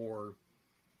had more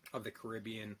of the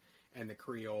Caribbean and the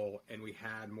Creole, and we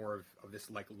had more of this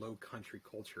like low country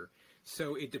culture.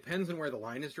 So it depends on where the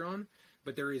line is drawn,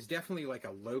 but there is definitely like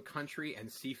a low country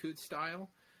and seafood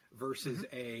style versus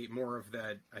a more of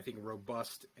that, I think,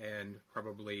 robust and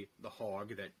probably the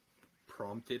hog that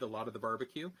prompted a lot of the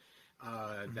barbecue.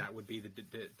 That would be the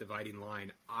dividing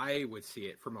line. I would see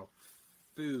it from a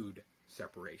food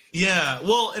separation. Yeah,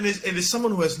 well, and as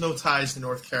someone who has no ties to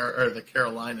the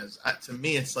Carolinas, to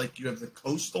me, it's like you have the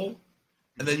coastal,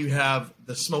 and then you have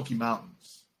the Smoky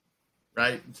Mountains,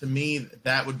 right? To me,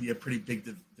 that would be a pretty big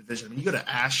division. I mean, you go to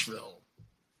Asheville,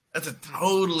 that's a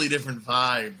totally different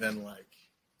vibe than like.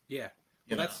 Yeah,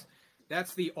 well,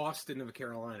 That's the Austin of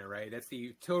Carolina, right? That's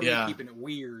the totally keeping it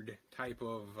weird type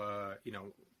of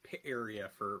area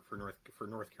for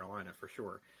North Carolina for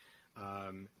sure.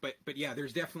 But yeah,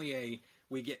 there's definitely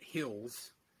we get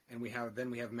hills, and we have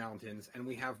mountains, and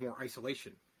we have more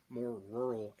isolation, more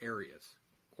rural areas,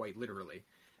 quite literally,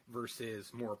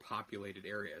 versus more populated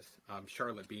areas.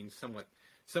 Charlotte being somewhat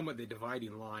the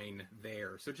dividing line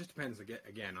there. So it just depends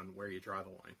again on where you draw the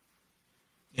line.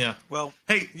 Yeah. Well,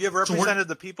 hey, you have represented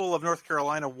the people of North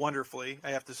Carolina wonderfully,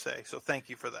 I have to say. So thank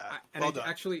you for that. Well done.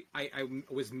 Actually, I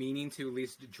was meaning to at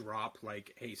least drop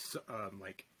like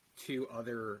two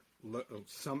other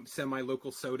some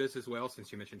semi-local sodas as well,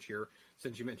 since you mentioned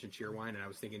Cheerwine, and I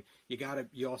was thinking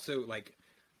you also like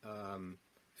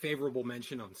favorable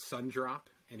mention on Sundrop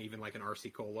and even like an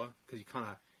RC Cola, because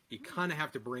you kind of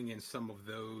have to bring in some of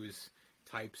those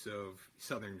types of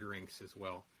Southern drinks as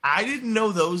well. I didn't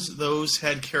know those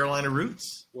had Carolina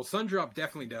roots. Well, Sundrop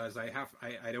definitely does.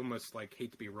 I'd almost like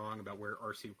hate to be wrong about where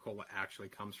RC Cola actually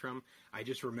comes from. I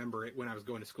just remember it when I was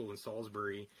going to school in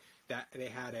Salisbury that they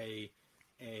had a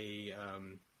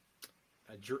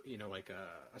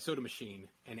soda machine,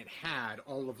 and it had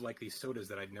all of like these sodas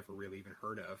that I'd never really even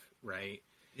heard of, right?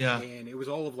 Yeah. And it was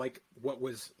all of like what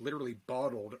was literally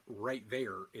bottled right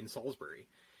there in Salisbury.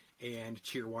 And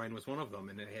Cheerwine was one of them,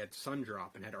 and it had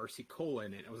Sundrop and had RC Cola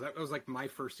in it. It was like my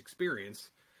first experience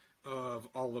of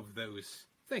all of those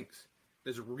things,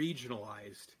 those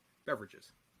regionalized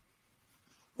beverages.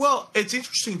 Well, it's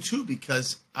interesting too,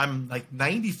 because I'm like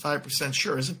 95%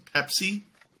 sure, isn't Pepsi?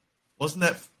 Wasn't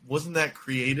that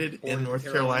created in North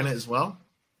Carolina as well?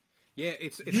 Yeah,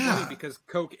 it's funny because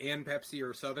Coke and Pepsi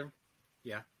are Southern.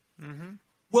 Yeah. Mm-hmm.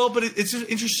 Well, but it's just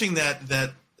interesting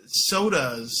that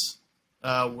sodas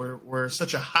were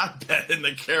such a hotbed in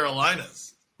the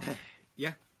Carolinas.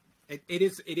 Yeah, it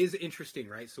is interesting,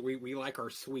 right? So we like our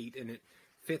sweet, and it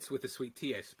fits with the sweet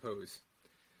tea, I suppose.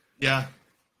 Yeah.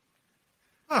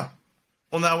 Huh.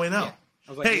 Well, now we know. Yeah.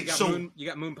 I was like, hey, you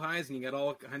got moon pies, and you got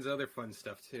all kinds of other fun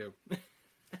stuff too.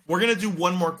 We're gonna do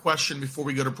one more question before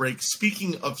we go to break.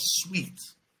 Speaking of sweet,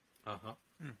 for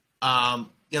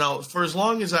as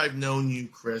long as I've known you,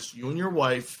 Chris, you and your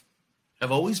wife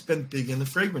have always been big into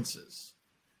fragrances,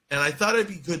 and I thought it'd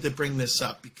be good to bring this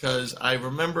up because I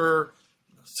remember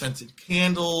scented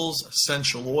candles,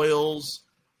 essential oils.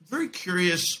 I'm very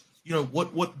curious,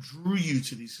 what drew you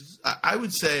to these? I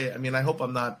would say, I hope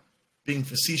I'm not being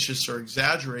facetious or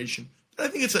exaggeration, but I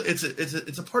think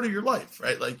it's a part of your life,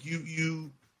 right? Like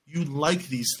you like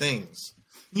these things.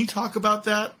 Can you talk about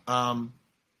that?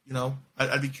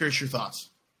 I'd be curious your thoughts.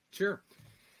 Sure.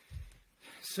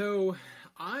 So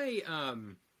I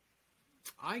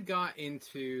got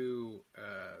into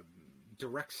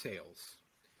direct sales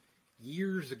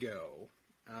years ago,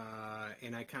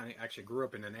 and I kind of actually grew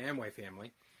up in an Amway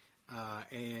family,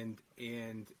 and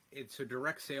it's so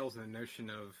direct sales and the notion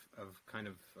of kind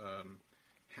of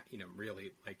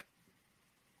really like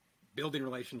building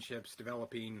relationships,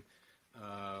 developing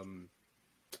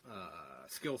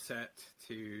skill set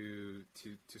to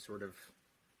sort of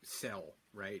sell,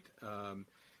 right?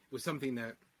 Was something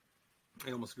that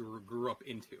I almost grew up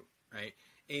into, right?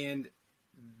 And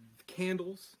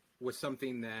candles was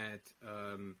something that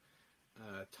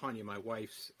Tanya, my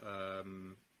wife's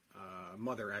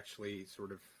mother, actually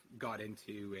sort of got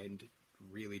into, and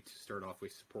really to start off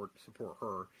with support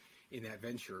her in that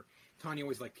venture. Tanya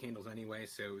always liked candles anyway,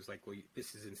 so it was like, well,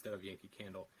 this is instead of Yankee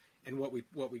Candle. And what we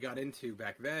got into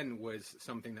back then was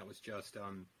something that was just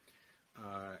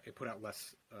it put out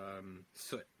less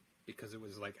soot, because it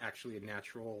was like actually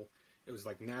natural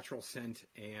scent,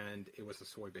 and it was a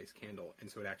soy-based candle,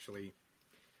 and so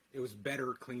it was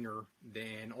better, cleaner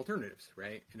than alternatives,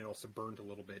 right? And it also burned a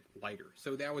little bit lighter.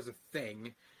 So that was a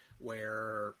thing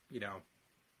where,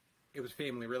 it was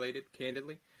family related,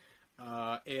 candidly.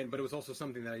 But it was also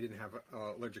something that I didn't have an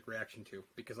allergic reaction to,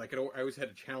 because I always had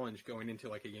a challenge going into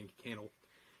like a Yankee Candle,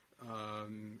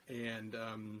 and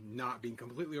not being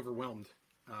completely overwhelmed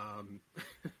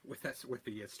with the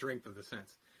strength of the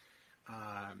scents.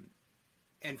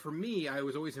 And for me, I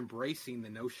was always embracing the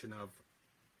notion of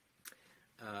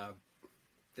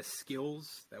the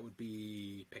skills that would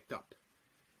be picked up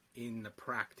in the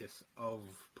practice of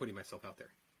putting myself out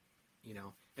there,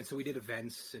 And so we did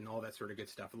events and all that sort of good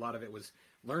stuff. A lot of it was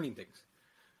learning things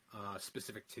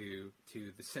specific to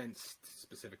the scents,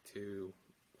 specific to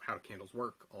how candles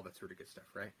work, all that sort of good stuff,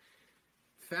 right?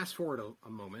 Fast forward a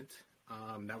moment,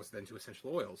 that was then to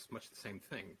essential oils, much the same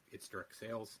thing. It's direct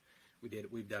sales.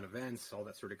 We've done events, all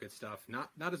that sort of good stuff.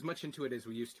 Not as much into it as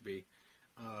we used to be,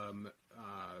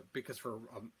 because for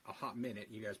a hot minute,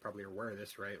 you guys probably are aware of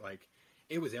this, right? Like,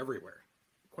 it was everywhere.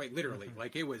 quite literally.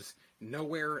 Like it was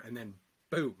nowhere and then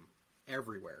boom,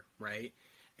 everywhere, right?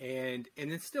 And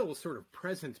it's still sort of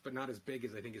present, but not as big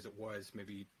as I think as it was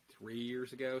maybe 3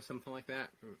 years ago, something like that.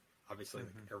 Obviously,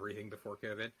 like everything before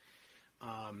COVID.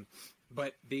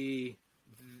 But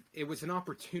it was an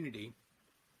opportunity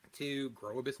to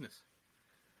grow a business,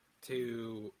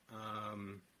 to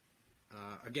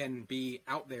again be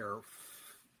out there,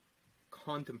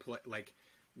 contemplate, like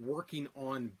working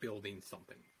on building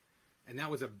something, and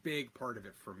that was a big part of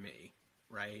it for me,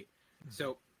 right?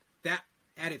 So that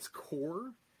at its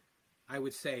core, I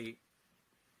would say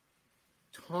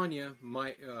Tanya,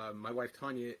 my wife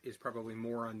Tanya, is probably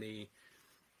more on the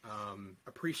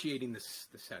appreciating the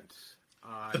scents.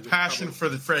 The passion for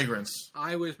the fragrance.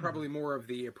 I was probably more of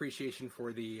the appreciation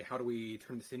for the how do we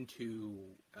turn this into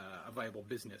a viable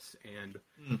business, and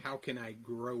how can I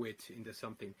grow it into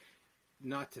something.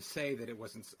 Not to say that it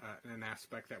wasn't an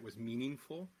aspect that was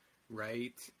meaningful,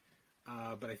 right?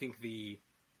 But I think the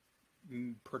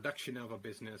production of a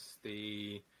business,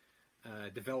 the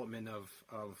development of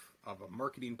a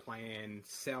marketing plan,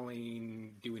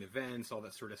 selling, doing events, all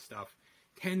that sort of stuff,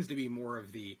 tends to be more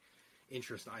of the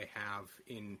interest I have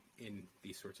in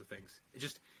these sorts of things.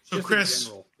 Just Chris, in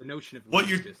general, the notion of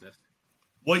business.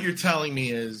 What you're telling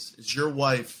me is your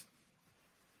wife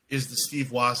is the Steve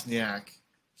Wozniak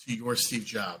to your Steve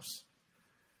Jobs.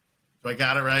 Do I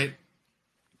got it right?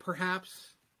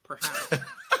 Perhaps.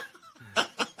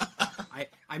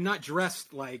 I'm not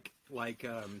dressed like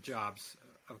Jobs,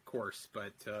 of course,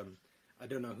 but I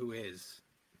don't know who is.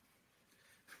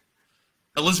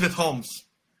 Elizabeth Holmes.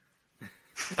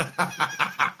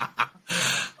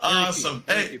 Awesome.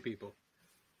 Very few people.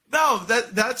 No,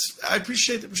 that's I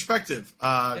appreciate the perspective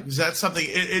because that's something.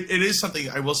 It is something.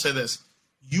 I will say this: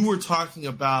 you were talking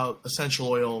about essential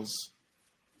oils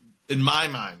in my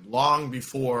mind long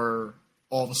before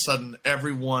all of a sudden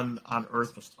everyone on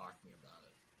Earth was talking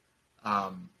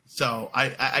about it. So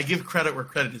I give credit where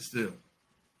credit is due.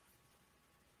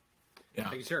 Yeah.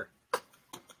 Thank you, sir.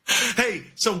 Hey,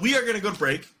 so we are going to go to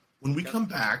break. When we come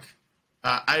back,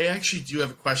 I actually do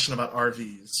have a question about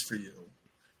RVs for you.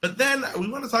 But then we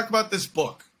want to talk about this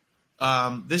book.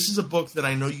 This is a book that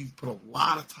I know you've put a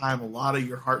lot of time, a lot of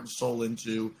your heart and soul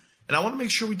into, and I want to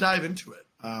make sure we dive into it.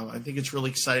 I think it's really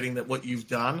exciting that what you've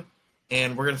done,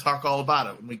 and we're going to talk all about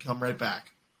it when we come right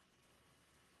back.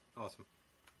 Awesome.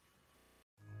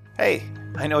 Hey,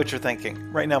 I know what you're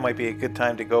thinking. Right now might be a good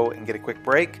time to go and get a quick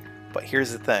break, but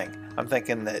here's the thing. I'm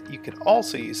thinking that you could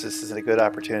also use this as a good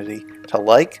opportunity to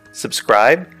like,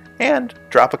 subscribe, and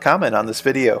drop a comment on this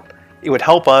video. It would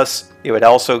help us. It would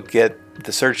also get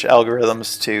the search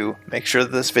algorithms to make sure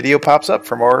that this video pops up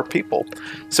for more people.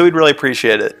 So we'd really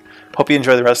appreciate it. Hope you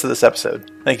enjoy the rest of this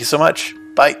episode. Thank you so much.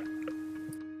 Bye.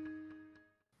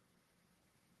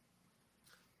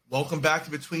 Welcome back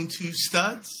to Between Two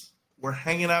Studs. We're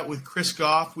hanging out with Chris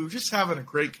Goff. We were just having a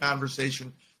great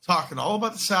conversation, talking all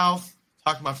about the South,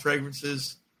 talking about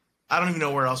fragrances. I don't even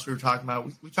know where else we were talking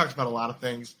about. We talked about a lot of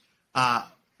things.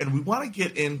 And we want to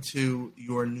get into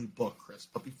your new book, Chris.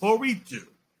 But before we do,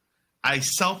 I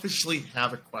selfishly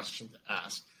have a question to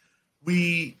ask.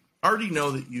 We already know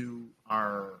that you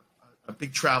are a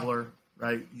big traveler,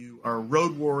 right? You are a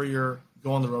road warrior,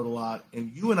 go on the road a lot.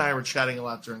 And you and I were chatting a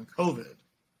lot during COVID.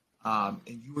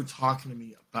 And you were talking to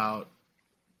me about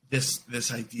this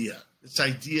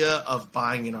idea of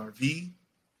buying an RV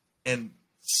and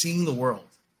seeing the world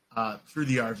through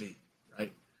the RV,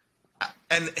 right?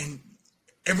 And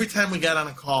every time we got on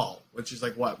a call, which is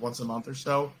like once a month or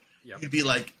so, Yep. you'd be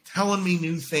like telling me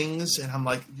new things, and I'm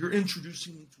like, you're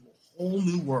introducing me to a whole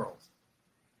new world,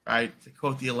 right? To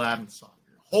quote the Aladdin song,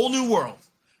 a whole new world.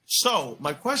 So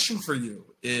my question for you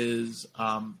is,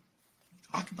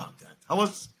 talk about that. Tell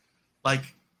us,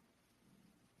 like,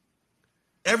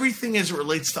 everything as it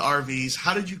relates to RVs.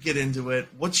 How did you get into it?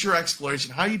 What's your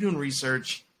exploration? How are you doing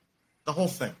research? The whole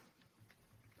thing.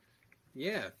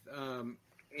 Yeah,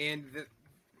 and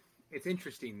it's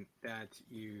interesting that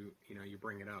you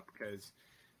bring it up because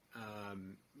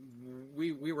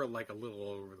we were like a little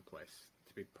all over the place,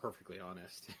 to be perfectly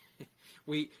honest.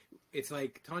 It's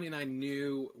like Tanya and I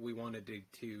knew we wanted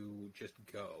to just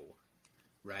go,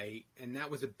 right? And that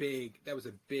was a big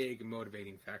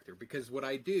motivating factor because what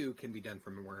I do can be done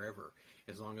from wherever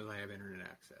as long as I have internet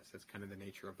access. That's kind of the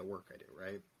nature of the work I do,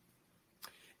 right?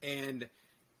 And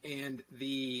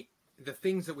the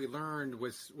things that we learned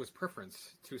was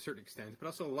preference to a certain extent, but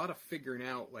also a lot of figuring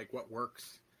out like what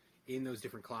works in those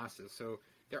different classes. So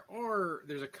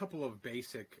there's a couple of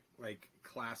basic like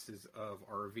classes of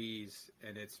RVs,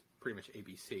 and it's pretty much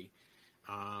ABC.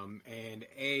 And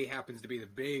A happens to be the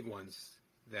big ones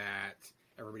that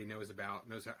everybody knows about.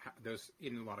 Those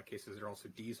in a lot of cases they're also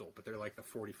diesel, but they're like the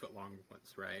 40-foot long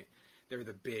ones, right? They're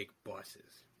the big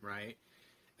buses, right?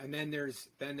 And then there is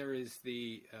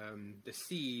the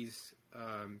C's,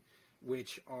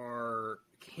 which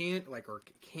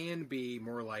can be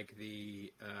more like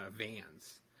the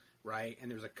vans, right?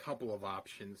 And there's a couple of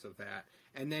options of that.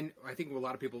 And then I think what a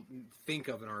lot of people think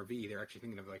of an RV, they're actually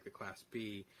thinking of like the Class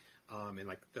B, and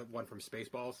like the one from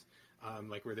Spaceballs,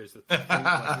 like where there's the thing,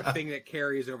 like the thing that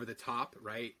carries over the top,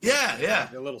 right? Yeah, yeah.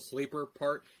 The little sleeper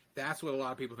part. That's what a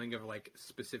lot of people think of, like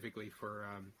specifically for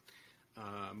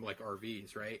like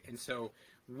RVs, right? And so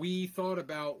we thought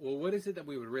about, well, what is it that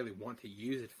we would really want to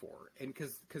use it for? And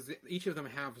because each of them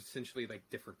have essentially like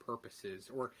different purposes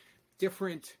or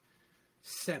different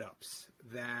setups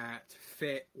that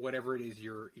fit whatever it is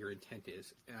your intent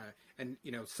is. And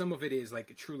you know, some of it is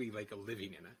like truly like a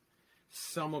living in it.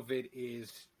 Some of it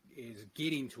is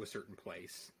getting to a certain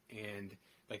place and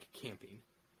like camping,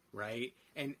 right?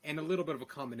 And a little bit of a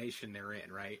combination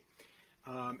therein, right?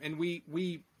 And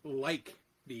we like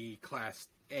the Class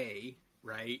A,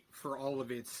 right, for all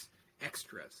of its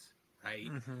extras, right?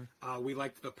 Mm-hmm. We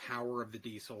liked the power of the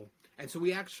diesel. And so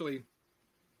we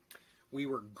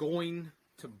were going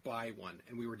to buy one,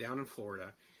 and we were down in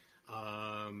Florida.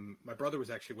 My brother was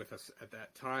actually with us at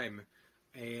that time,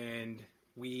 and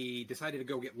we decided to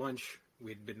go get lunch.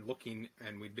 We'd been looking,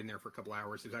 and we'd been there for a couple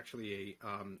hours. It was actually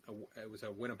it was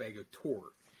a Winnebago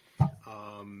tour,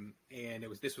 and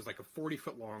this was like a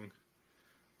 40-foot long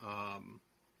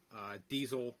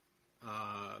diesel.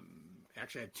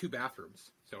 Actually had 2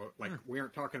 bathrooms, so like we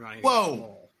aren't talking about anything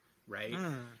small, right?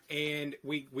 And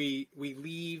we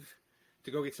leave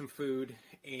to go get some food,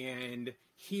 and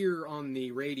hear on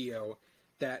the radio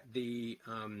that the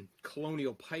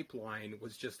Colonial Pipeline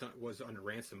was under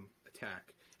ransom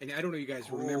attack. And I don't know if you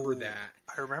guys remember that.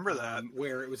 I remember that.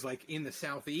 Where it was like in the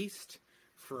southeast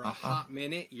for a hot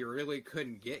minute, you really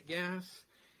couldn't get gas,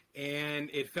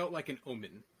 and it felt like an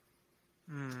omen.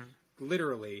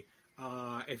 Literally,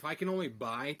 if I can only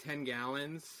buy 10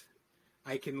 gallons,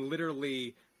 I can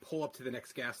literally pull up to the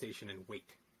next gas station and wait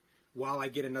while I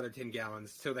get another 10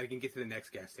 gallons so that I can get to the next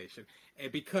gas station.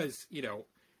 And because, you know,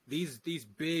 these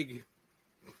big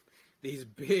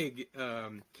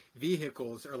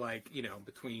vehicles are like, you know,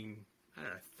 between, I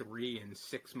don't know, 3 and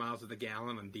 6 miles of the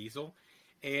gallon on diesel.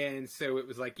 And so it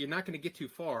was like, you're not going to get too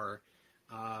far.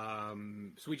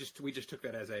 So we just took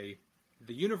that as the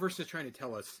universe is trying to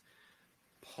tell us,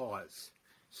 pause.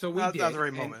 So we did. At the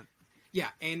right moment.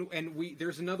 Yeah. And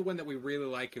there's another one that we really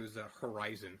like. It was a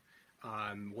Horizon.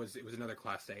 It was another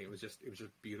Class A. It was just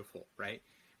beautiful, right?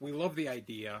 We love the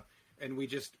idea, and we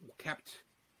just kept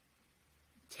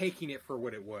taking it for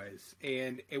what it was.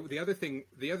 And the other thing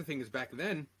is, back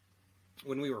then,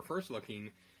 when we were first looking,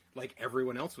 like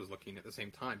everyone else was looking at the same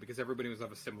time because everybody was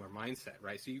of a similar mindset,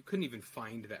 right? So you couldn't even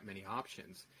find that many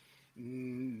options.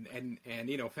 And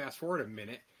you know, fast forward a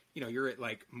minute, you know, you're at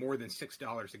like more than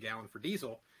 $6 a gallon for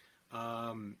diesel.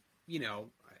 You know,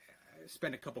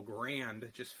 spend a couple grand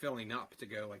just filling up to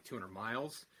go like 200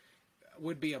 miles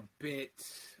would be a bit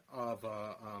of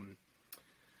a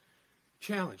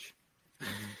challenge,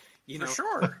 you know. For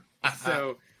sure.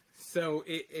 So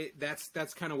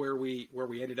that's kind of where we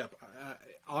ended up.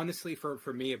 Honestly,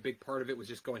 for me, a big part of it was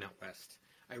just going out west.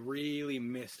 I really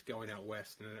missed going out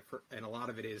west, and a lot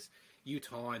of it is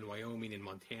Utah and Wyoming and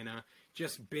Montana,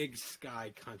 just big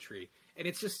sky country, and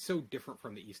it's just so different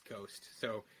from the East Coast.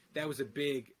 So that was a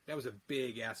big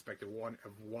aspect of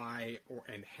why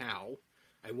and how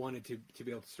I wanted to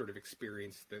be able to sort of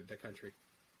experience the country.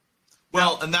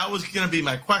 Well, and that was going to be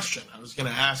my question. I was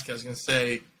going to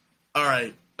say, all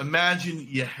right, imagine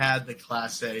you had the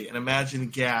Class A, and imagine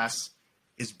gas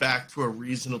is back to a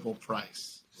reasonable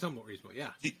price. Somewhat reasonable,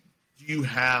 yeah. Do you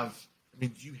have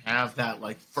that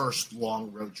like first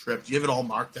long road trip? Do you have it all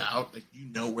marked out? Like, you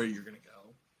know where you're going to go?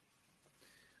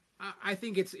 I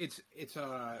think it's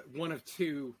one of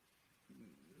 2,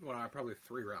 well, probably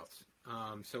 3 routes.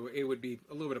 So it would be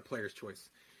a little bit of player's choice.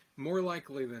 More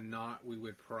likely than not, we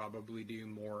would probably do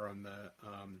more on the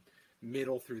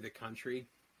middle through the country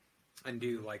and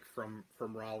do like from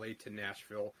Raleigh to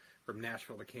Nashville, from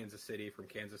Nashville to Kansas City, from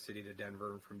Kansas City to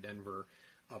Denver, and from Denver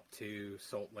up to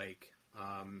Salt Lake.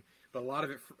 But a lot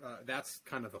of it, that's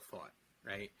kind of the thought,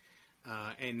 right?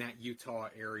 And that Utah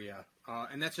area.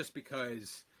 And that's just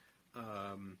because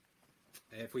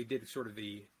if we did sort of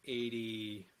the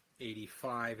 80,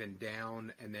 85 and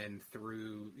down, and then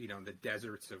through, you know, the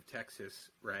deserts of Texas,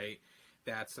 right?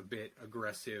 That's a bit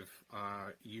aggressive,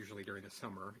 usually during the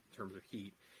summer in terms of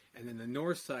heat. And then the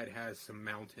north side has some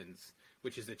mountains,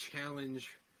 which is a challenge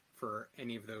for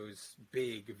any of those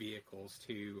big vehicles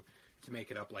to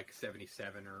make it up like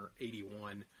 77 or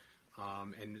 81,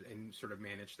 and sort of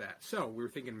manage that. So we were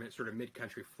thinking sort of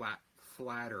mid-country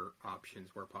flatter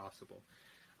options where possible.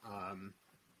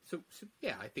 So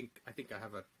yeah, I think I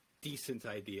have a decent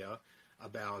idea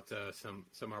about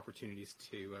some opportunities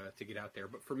to get out there.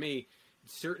 But for me,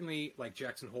 certainly like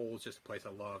Jackson Hole is just a place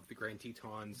I love. The Grand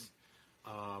Tetons,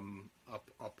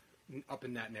 up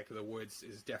in that neck of the woods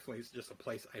is definitely just a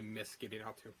place I miss getting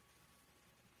out to.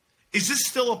 Is this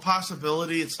still a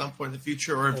possibility at some point in the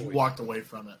future, or have you walked away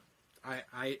from it?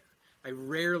 I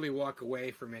rarely walk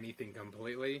away from anything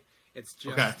completely. It's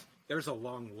just there's a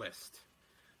long list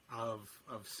of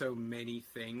so many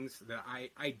things that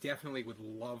I definitely would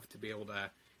love to be able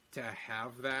to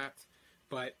have that.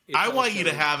 But I want you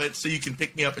to have it so you can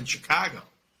pick me up in Chicago.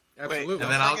 Absolutely. Wait,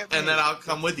 and then I'll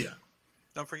come with you.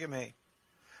 Don't forget me.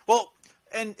 Well,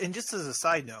 and just as a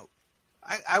side note,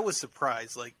 I was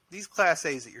surprised. Like, these Class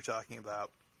A's that you're talking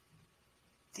about,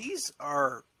 these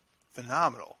are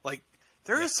phenomenal. Like,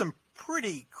 there is some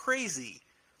pretty crazy,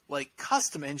 like,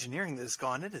 custom engineering that has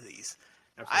gone into these.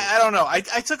 I don't know. I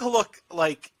took a look,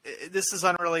 like, this is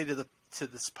unrelated to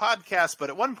this podcast, but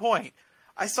at one point,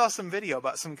 I saw some video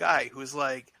about some guy who was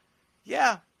like,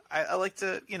 yeah, I like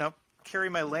to, carry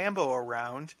my Lambo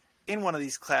around in one of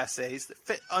these Class A's that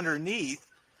fit underneath.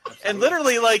 Absolutely. And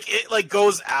literally, like, it, like,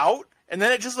 goes out, and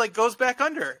then it just, like, goes back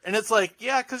under. And it's like,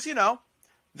 yeah, because,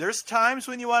 there's times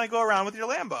when you want to go around with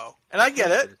your Lambo. And I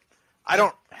get it. I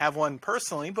don't have one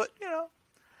personally, but,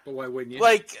 But why wouldn't you?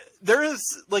 Like, there is,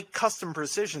 like, custom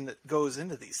precision that goes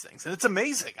into these things. And it's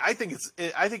amazing. I think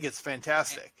it's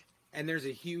fantastic. And there's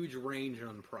a huge range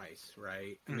on price,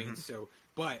 right? I mean, so,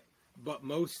 but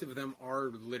most of them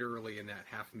are literally in that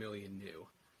 $500,000 new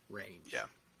range. Yeah.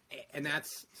 And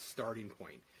that's starting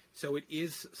point. So it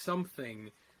is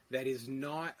something that is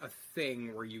not a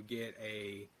thing where you get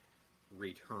a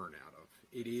return out of.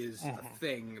 It is a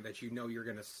thing that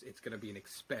it's going to be an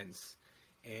expense,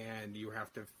 and you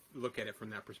have to look at it from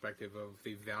that perspective of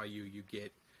the value you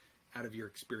get out of your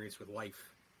experience with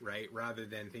life, right? Rather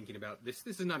than thinking about this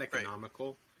is not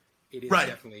economical. Right. It is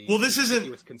definitely this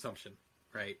isn't consumption,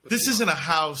 right? This isn't a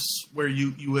house where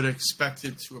you would expect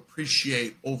it to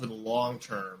appreciate over the long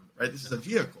term, right? This is a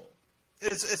vehicle.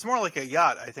 It's more like a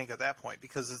yacht, I think, at that point,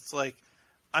 because it's like,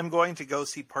 I'm going to go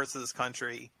see parts of this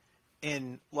country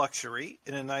in luxury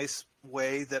in a nice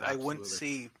way that I wouldn't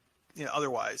see,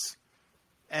 otherwise.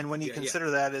 And when you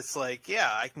consider that, it's like,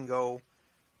 I can go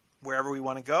wherever we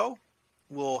want to go.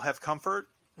 We'll have comfort.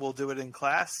 We'll do it in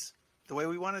class the way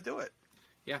we want to do it.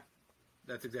 Yeah,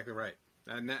 that's exactly right.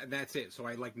 And that's it. So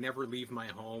I never leave my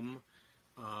home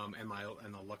and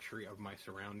the luxury of my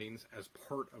surroundings as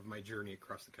part of my journey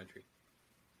across the country.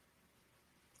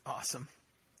 Awesome.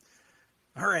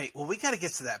 All right. Well, we got to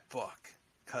get to that book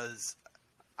because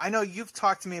I know you've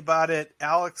talked to me about it.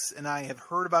 Alex and I have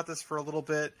heard about this for a little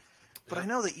bit, but I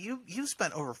know that you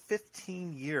spent over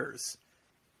 15 years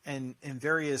in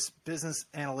various business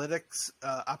analytics,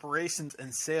 operations,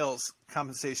 and sales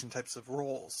compensation types of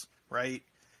roles, right?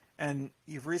 And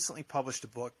you've recently published a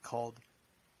book called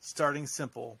Starting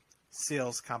Simple,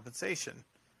 Sales Compensation,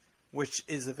 which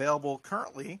is available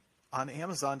currently on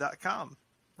Amazon.com,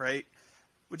 right?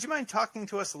 Would you mind talking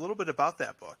to us a little bit about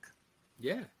that book?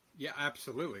 Yeah,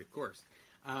 absolutely, of course.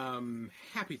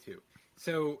 Happy to.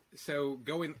 So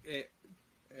it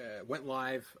went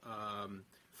live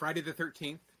Friday the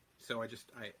 13th. So I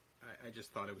just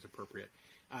thought it was appropriate.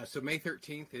 So May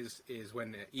 13th is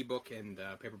when the ebook and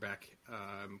paperback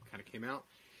kind of came out.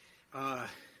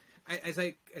 As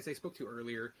I spoke to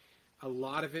earlier, a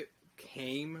lot of it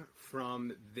came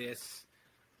from this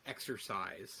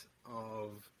exercise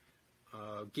of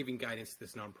giving guidance to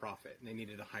this nonprofit, and they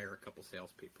needed to hire a couple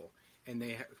salespeople, and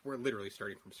they were literally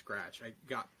starting from scratch. I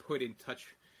got put in touch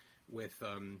with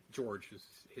George, is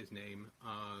his name,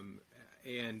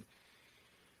 and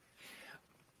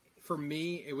for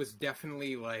me, it was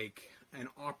definitely like an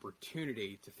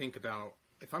opportunity to think about,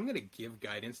 if I'm going to give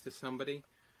guidance to somebody,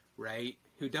 right,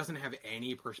 who doesn't have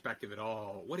any perspective at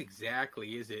all, what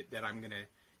exactly is it that I'm going to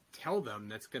tell them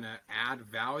that's going to add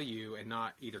value and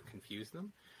not either confuse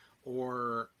them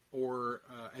or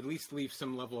at least leave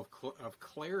some level of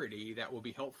clarity that will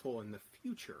be helpful in the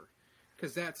future?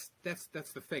 Because that's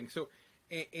the thing. So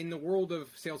in the world of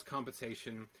sales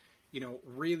compensation,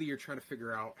 really you're trying to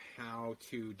figure out how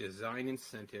to design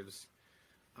incentives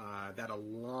that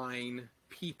align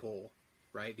people,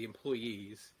 right, the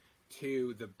employees,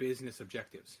 to the business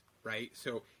objectives, right?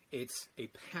 So it's a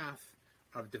path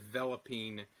of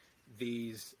developing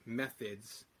these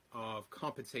methods of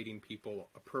compensating people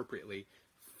appropriately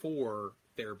for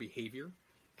their behavior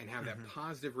and have that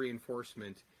positive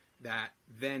reinforcement that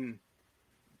then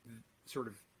sort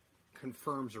of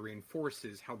confirms or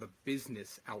reinforces how the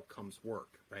business outcomes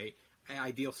work, right? An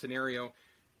ideal scenario,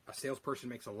 a salesperson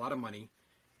makes a lot of money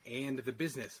and the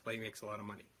business makes a lot of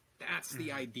money. That's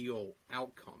the ideal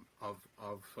outcome of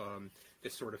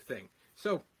this sort of thing.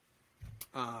 So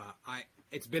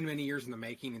it's been many years in the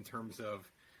making in terms of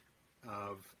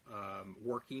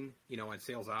working, on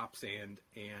sales ops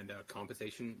and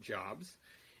compensation jobs,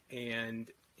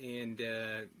 and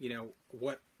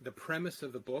what the premise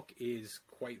of the book is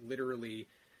quite literally,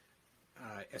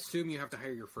 assume you have to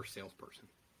hire your first salesperson.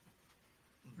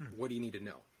 What do you need to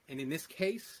know? And in this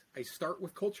case, I start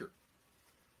with culture,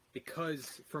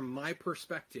 because from my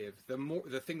perspective,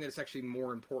 the thing that is actually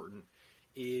more important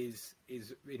is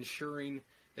ensuring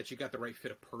that you got the right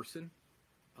fit of person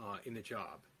in the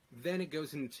job. Then it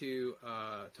goes into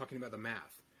talking about the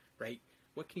math, right?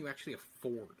 What can you actually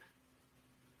afford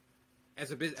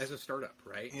as a startup,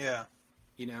 right? Yeah.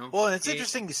 Well, and it's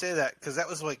interesting you say that, because that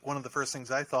was like one of the first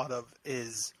things I thought of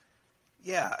is,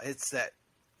 it's that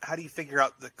how do you figure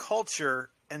out the culture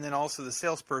and then also the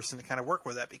salesperson to kind of work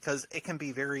with that, because it can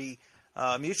be very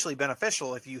mutually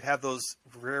beneficial if you have those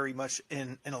very much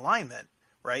in alignment,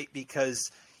 right?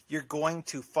 Because you're going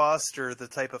to foster the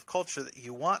type of culture that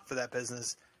you want for that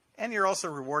business, and you're also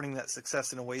rewarding that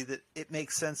success in a way that it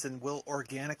makes sense and will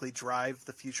organically drive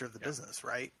the future of the business,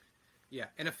 right? Yeah,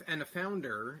 and a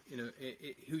founder,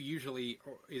 who usually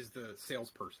is the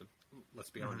salesperson, let's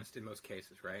be honest, in most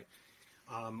cases, right?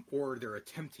 Or they're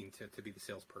attempting to be the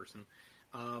salesperson,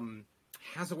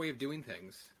 has a way of doing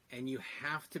things, and you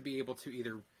have to be able to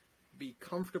either be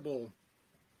comfortable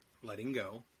letting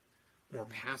go, or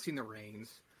passing the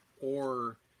reins,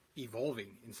 or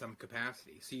evolving in some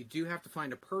capacity. So you do have to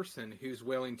find a person who's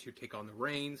willing to take on the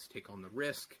reins, take on the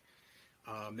risk.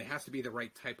 There has to be the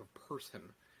right type of person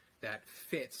that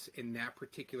fits in that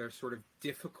particular sort of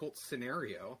difficult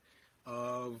scenario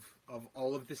of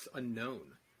all of this unknown,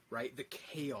 right? The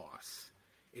chaos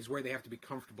is where they have to be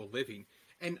comfortable living.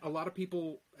 And a lot of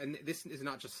people, and this is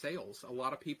not just sales, a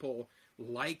lot of people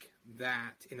like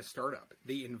that in a startup.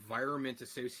 The environment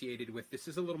associated with this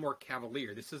is a little more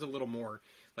cavalier. This is a little more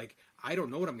like, I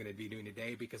don't know what I'm going to be doing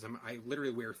today because I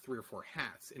literally wear 3 or 4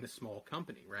 hats in a small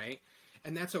company, right?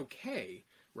 And that's okay,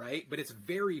 right? But it's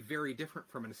very, very different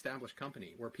from an established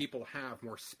company where people have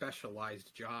more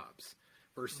specialized jobs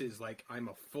versus like, I'm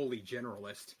a fully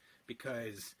generalist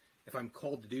because if I'm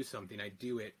called to do something, I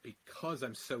do it because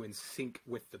I'm so in sync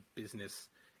with the business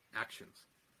actions.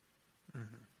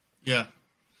 Yeah.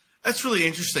 That's really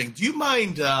interesting. Do you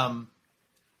mind kind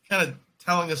of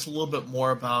telling us a little bit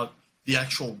more about the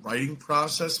actual writing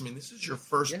process? I mean, this is your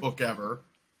first book ever.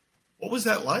 What was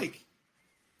that like?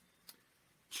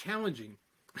 Challenging.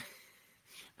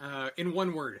 In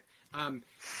one word.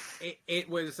 It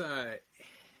was,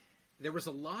 there was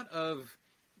a lot of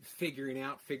figuring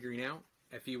out,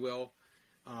 if you will.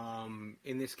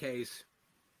 In this case,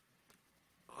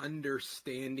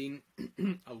 understanding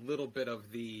a little bit of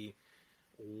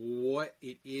what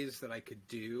it is that I could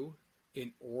do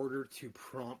in order to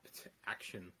prompt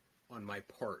action on my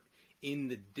part in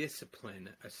the discipline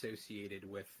associated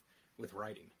with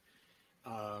writing.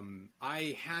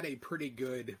 I had a pretty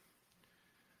good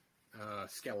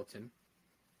skeleton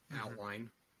outline,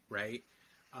 right?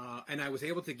 And I was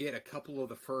able to get a couple of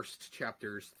the first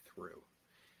chapters through.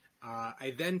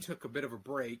 I then took a bit of a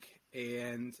break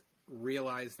and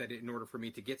realized that in order for me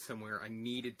to get somewhere, I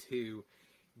needed to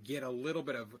get a little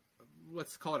bit of,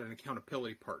 let's call it an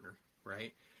accountability partner,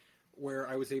 right? Where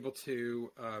I was able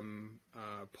to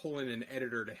pull in an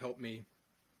editor to help me,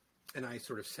 and I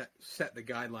sort of set the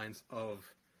guidelines of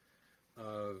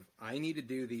I need to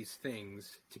do these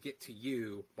things to get to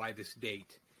you by this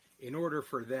date in order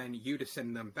for then you to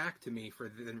send them back to me for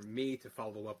then me to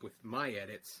follow up with my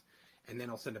edits, and then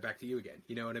I'll send it back to you again.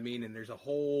 You know what I mean? And there's a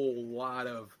whole lot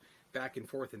of back and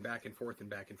forth and back and forth and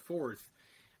back and forth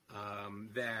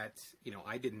that,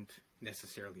 I didn't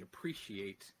necessarily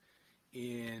appreciate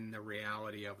in the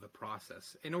reality of the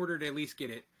process. In order to at least get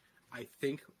it, I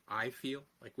feel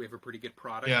like we have a pretty good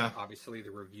product. Yeah. Obviously,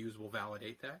 the reviews will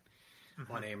validate that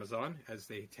on Amazon, as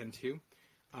they tend to.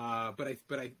 But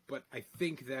I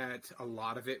think that a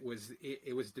lot of it was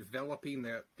developing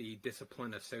the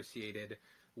discipline associated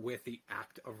with the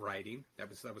act of writing. That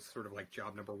was sort of like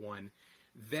job number one.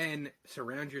 Then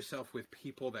surround yourself with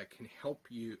people that can help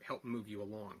move you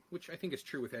along, which I think is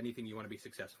true with anything you want to be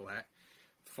successful at.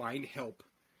 Find help,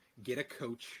 get a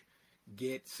coach,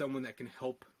 get someone that can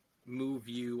help move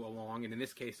you along. And in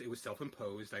this case, it was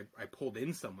self-imposed. I pulled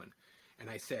in someone and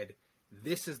I said,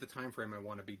 this is the time frame I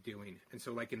want to be doing. And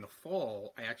so like in the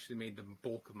fall, I actually made the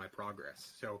bulk of my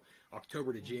progress. So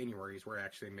October to January is where I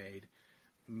actually made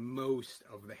most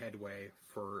of the headway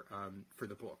for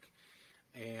the book.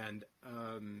 And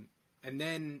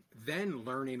then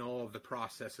learning all of the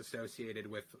process associated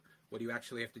with what you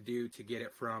actually have to do to get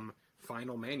it from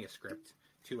final manuscript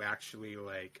to actually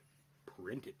like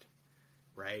print it,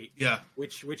 right? Yeah.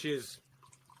 Which is,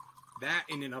 that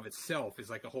in and of itself is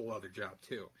like a whole other job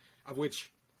too, of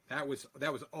which that was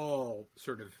all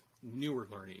sort of newer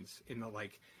learnings in the,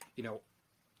 like, you know,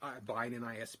 buying an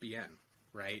ISBN,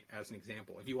 right? As an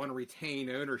example, if you want to retain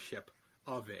ownership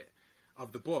of it,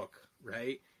 of the book,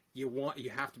 right? You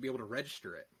have to be able to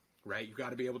register it, right? You've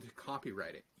got to be able to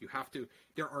copyright it. You have to,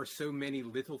 there are so many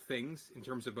little things in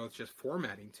terms of both just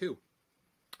formatting too.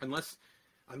 Unless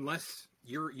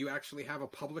you actually have a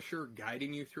publisher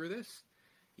guiding you through this,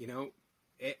 you know,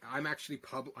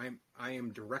 I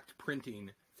am direct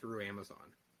printing through Amazon,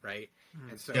 right?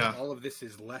 And so all of this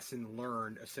is lesson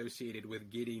learned associated with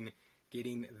getting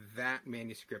that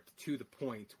manuscript to the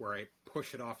point where I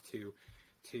push it off to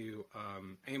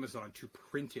Amazon to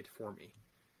print it for me,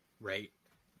 right?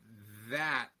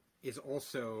 That is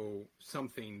also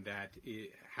something that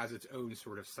it has its own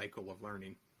sort of cycle of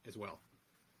learning as well.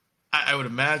 I would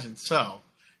imagine so.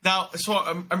 Now, so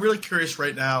I'm really curious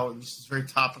right now, and this is very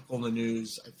topical in the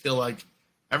news. I feel like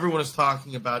everyone is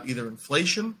talking about either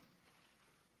inflation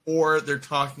or they're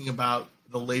talking about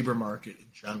the labor market in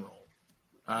general.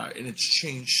 And it's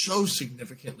changed so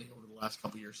significantly over the last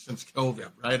couple of years since COVID,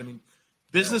 right? I mean,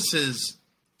 businesses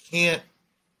can't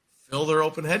fill their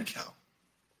open head count.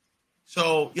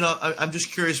 So, you know, I'm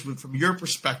just curious from your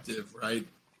perspective, right,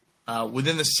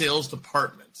 within the sales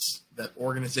departments that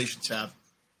organizations have,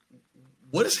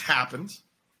 what has happened,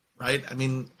 right? I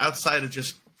mean, outside of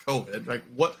just COVID, right?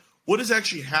 What has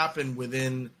actually happened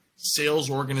within sales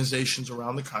organizations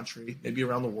around the country, maybe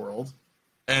around the world,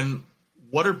 and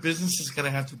what are businesses going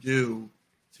to have to do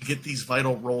to get these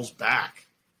vital roles back?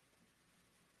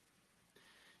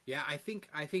 Yeah, I think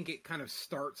it kind of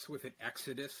starts with an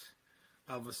exodus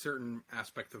of a certain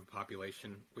aspect of the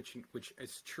population, which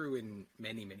is true in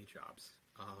many jobs.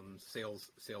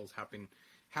 Sales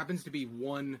happens to be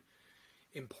one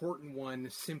important one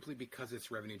simply because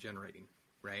it's revenue generating,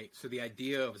 right? So the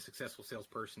idea of a successful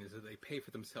salesperson is that they pay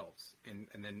for themselves and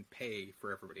then pay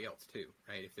for everybody else too,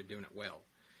 right? If they're doing it well,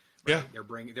 right? Yeah,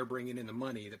 they're bringing in the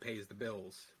money that pays the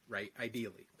bills, right?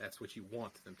 Ideally, that's what you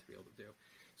want them to be able to do.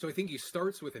 So I think it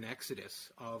starts with an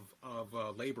exodus of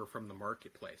labor from the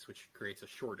marketplace, which creates a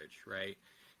shortage, right?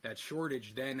 That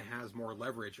shortage then has more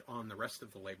leverage on the rest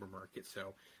of the labor market.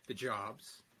 So the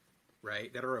jobs,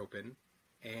 right, that are open,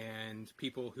 and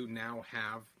people who now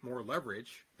have more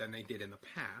leverage than they did in the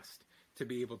past to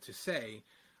be able to say,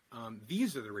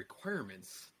 these are the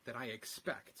requirements that I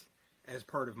expect as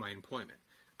part of my employment.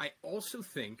 I also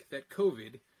think that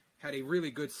COVID had a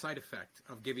really good side effect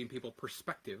of giving people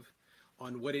perspective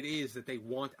on what it is that they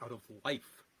want out of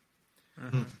life,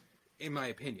 in my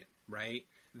opinion, right?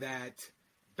 That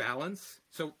balance.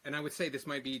 So, and I would say this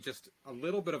might be just a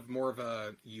little bit of more of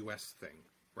a U.S. thing,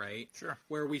 right? Sure.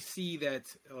 Where we see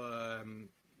that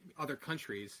other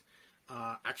countries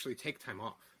actually take time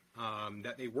off,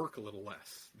 that they work a little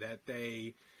less, that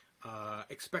they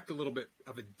expect a little bit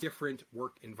of a different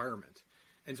work environment.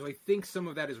 And so I think some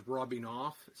of that is rubbing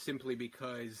off simply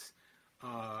because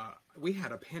we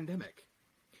had a pandemic.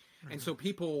 And so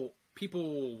people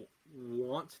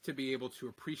want to be able to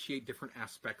appreciate different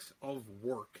aspects of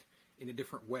work in a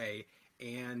different way.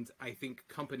 And I think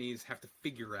companies have to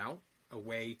figure out a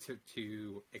way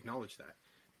to acknowledge that.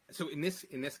 So in this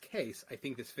case, I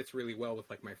think this fits really well with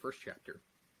like my first chapter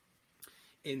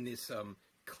in this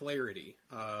clarity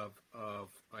of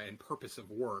and purpose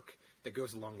of work that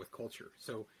goes along with culture.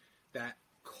 So that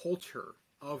culture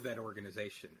of that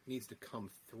organization needs to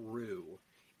come through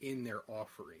in their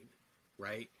offering,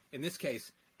 right? In this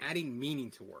case, adding meaning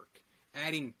to work,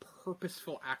 adding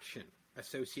purposeful action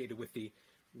associated with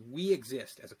we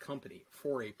exist as a company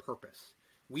for a purpose.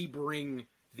 We bring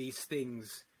these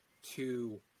things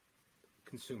to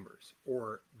consumers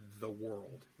or the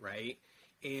world, right?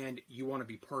 And you want to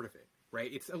be part of it,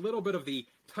 right? It's a little bit of the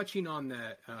touching on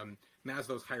the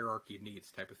Maslow's hierarchy of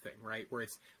needs type of thing, right? Where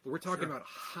we're talking about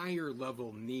higher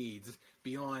level needs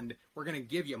beyond, we're going to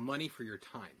give you money for your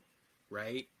time,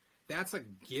 right? That's a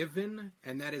given,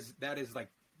 and that is like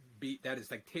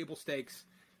table stakes.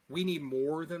 We need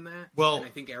more than that. Well, and I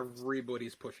think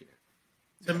everybody's pushing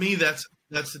it. To me, that's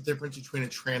the difference between a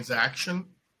transaction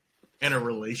and a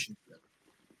relationship.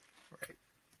 Right.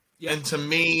 Yeah. And to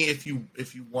me, if you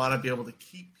want to be able to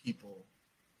keep people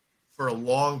for a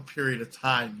long period of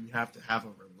time, you have to have a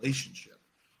relationship.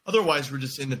 Otherwise, we're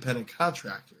just independent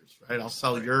contractors, right? I'll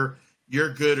sell your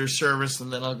good or service,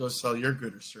 and then I'll go sell your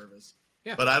good or service.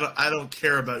 Yeah. But I don't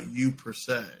care about you per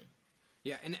se.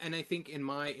 Yeah, and I think in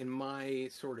my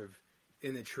sort of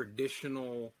in the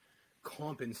traditional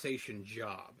compensation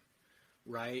job,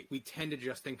 right? We tend to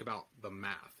just think about the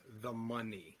math, the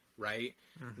money, right?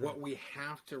 Mm-hmm. What we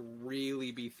have to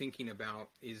really be thinking about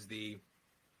is the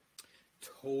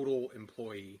total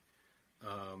employee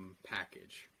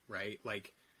package, right?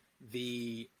 Like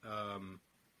the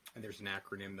and there's an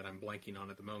acronym that I'm blanking on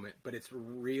at the moment, but it's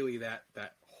really that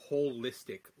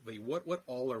holistically, what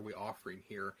all are we offering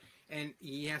here? And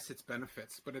yes, it's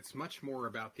benefits, but it's much more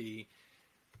about you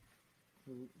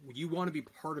want to be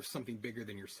part of something bigger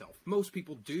than yourself. Most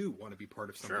people do want to be part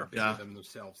of something bigger than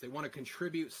themselves. They want to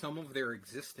contribute some of their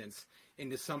existence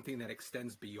into something that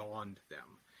extends beyond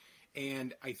them.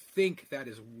 And I think that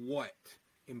is what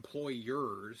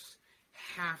employers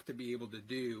have to be able to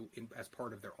do as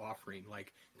part of their offering.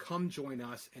 Like, come join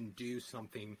us and do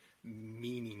something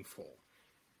meaningful.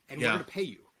 And we're going to pay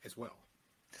you as well.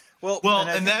 Well,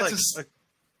 and that's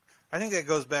I think that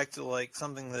goes back to like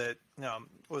something that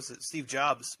was it Steve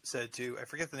Jobs said to, I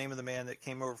forget the name of the man that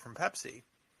came over from Pepsi.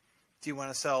 Do you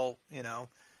want to sell,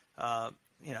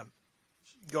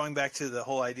 going back to the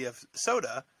whole idea of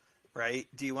soda, right?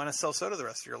 Do you want to sell soda the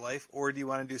rest of your life, or do you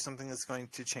want to do something that's going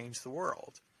to change the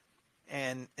world?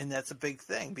 And that's a big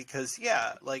thing because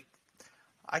like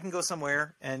I can go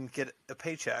somewhere and get a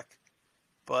paycheck,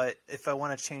 but if I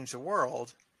want to change the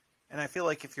world, and I feel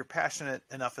like if you're passionate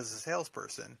enough as a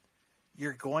salesperson,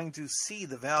 you're going to see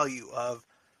the value of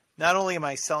not only am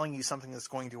I selling you something that's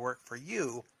going to work for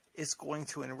you, it's going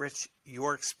to enrich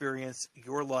your experience,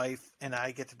 your life, and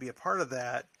I get to be a part of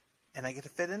that, and I get to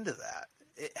fit into that.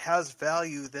 It has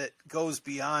value that goes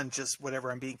beyond just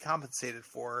whatever I'm being compensated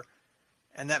for,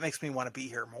 and that makes me want to be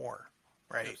here more,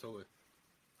 right? Absolutely.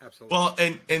 Well,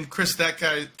 and Chris, that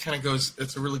guy kind of goes,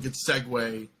 it's a really good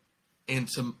segue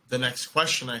into the next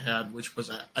question I had, which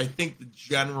was I think the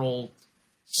general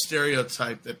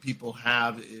stereotype that people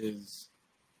have is,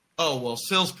 oh, well,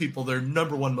 salespeople, their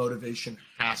number one motivation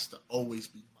has to always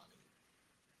be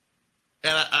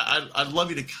money. And I'd love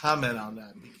you to comment on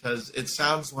that because it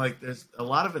sounds like there's a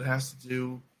lot of it has to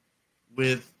do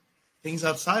with things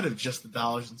outside of just the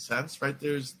dollars and cents, right?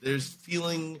 There's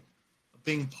feeling of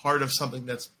being part of something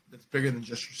that's bigger than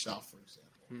just yourself, for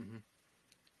example. Mm-hmm.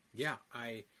 Yeah,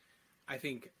 I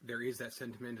think there is that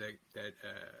sentiment that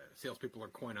salespeople are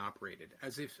coin operated,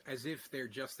 as if they're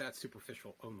just that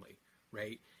superficial only,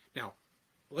 right? Now,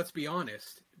 let's be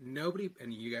honest. Nobody,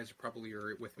 and you guys probably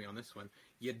are with me on this one.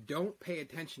 You don't pay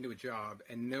attention to a job,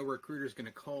 and no recruiter is going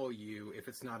to call you if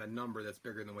it's not a number that's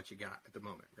bigger than what you got at the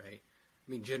moment, right?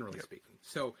 I mean, generally speaking.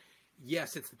 So,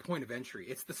 yes, it's the point of entry.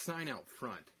 It's the sign out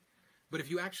front. But if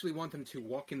you actually want them to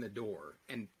walk in the door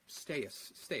and stay a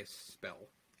spell,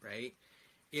 right?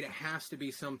 It has to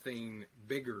be something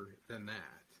bigger than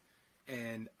that.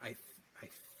 And I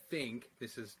think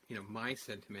this is, my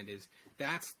sentiment is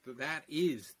that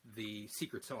is the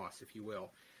secret sauce, if you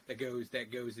will, that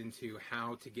goes into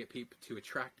how to get people to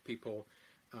attract people,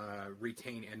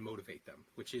 retain and motivate them,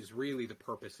 which is really the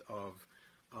purpose of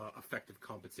effective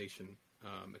compensation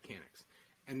mechanics.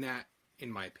 And that,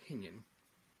 in my opinion,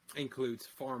 includes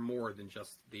far more than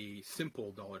just the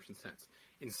simple dollars and cents.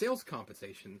 In sales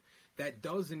compensation, that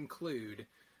does include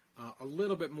a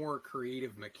little bit more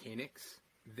creative mechanics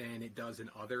than it does in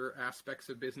other aspects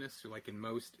of business. So like in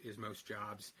most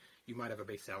jobs, you might have a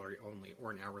base salary only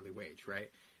or an hourly wage, right?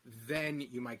 Then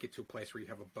you might get to a place where you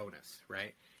have a bonus,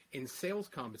 right? In sales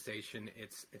compensation,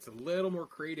 it's a little more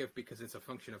creative because it's a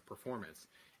function of performance.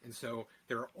 And so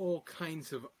there are all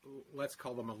kinds of, let's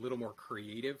call them a little more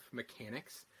creative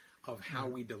mechanics of how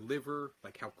we deliver,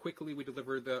 like how quickly we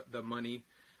deliver the money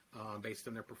based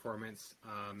on their performance,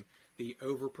 the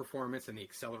overperformance and the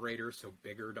accelerator, so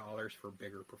bigger dollars for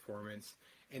bigger performance,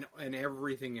 and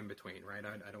everything in between, right?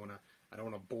 I don't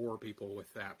want to bore people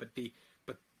with that,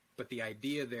 but the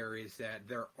idea there is that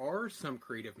there are some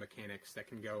creative mechanics that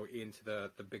can go into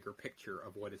the bigger picture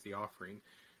of what is the offering,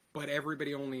 but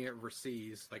everybody only ever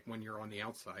sees, like when you're on the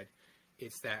outside,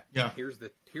 it's that here's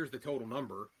the total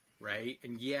number, right?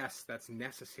 And yes, that's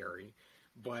necessary,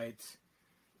 but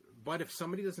if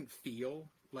somebody doesn't feel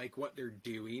like what they're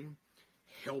doing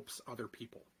helps other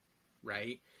people,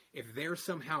 right? If they're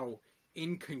somehow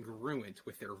incongruent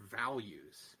with their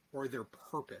values or their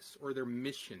purpose or their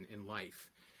mission in life,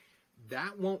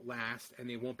 that won't last and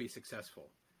they won't be successful.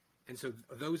 And so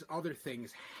those other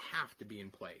things have to be in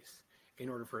place. in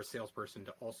order for a salesperson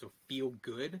to also feel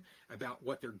good about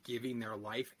what they're giving their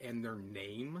life and their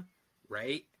name,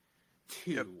 right,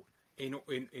 to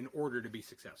in order to be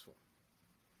successful.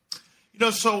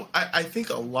 So I think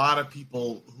a lot of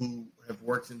people who have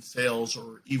worked in sales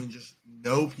or even just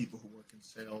know people who work in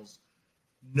sales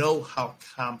know how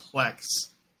complex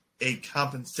a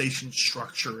compensation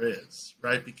structure is,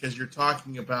 right? Because you're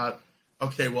talking about,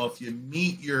 okay, well, if you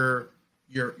meet your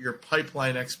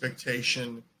pipeline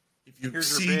expectation, if you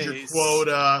exceed your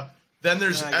quota, then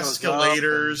there's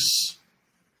escalators,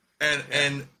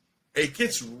 and it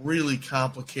gets really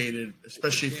complicated,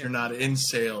 especially if you're not in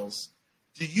sales.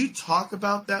 Do you talk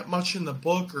about that much in the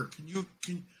book, or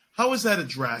how is that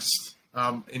addressed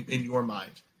in your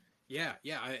mind? Yeah,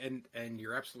 and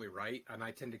you're absolutely right, and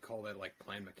I tend to call that like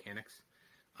plan mechanics.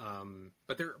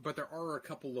 But there are a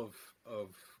couple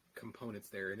of components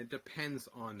there, and it depends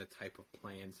on the type of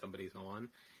plan somebody's on,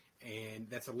 and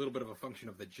that's a little bit of a function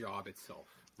of the job itself,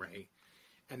 right?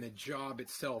 And the job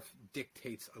itself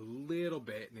dictates a little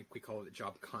bit, and we call it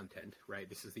job content, right?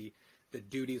 This is the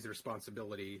duties, the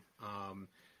responsibility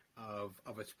of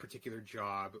a particular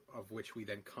job, of which we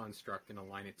then construct and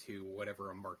align it to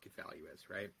whatever a market value is,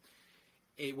 right?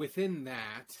 Within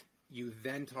that, you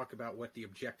then talk about what the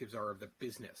objectives are of the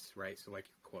business, right? So like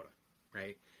your quota,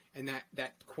 right? And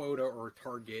that quota or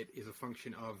target is a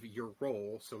function of your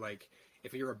role. So like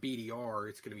if you're a BDR,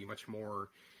 it's going to be much more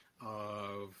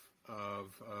of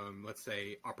let's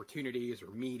say opportunities or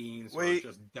meetings or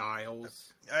just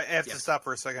dials. I have to stop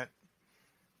for a second.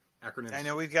 Acronyms. I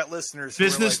know we've got listeners.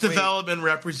 Business development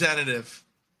representative.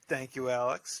 Thank you,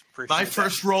 Alex. Appreciate My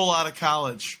first role out of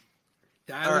college.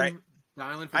 All right.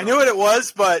 I knew what it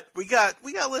was, but we got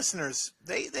listeners.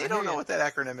 They don't know what that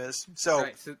acronym is, so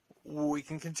we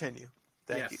can continue.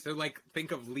 Thank you. So like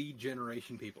think of lead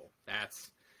generation people. That's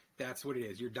what it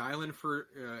is. You're dialing for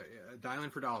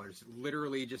dollars,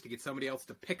 literally just to get somebody else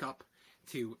to pick up,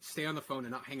 to stay on the phone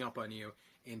and not hang up on you,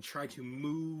 and try to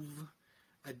move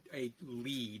a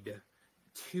lead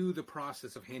to the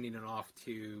process of handing it off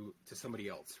to somebody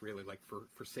else. Really, like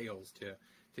for sales to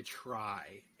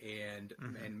try and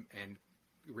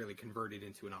really convert it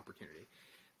into an opportunity.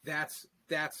 That's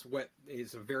what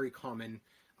is a very common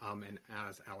and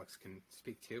as Alex can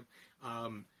speak to,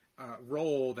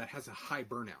 role that has a high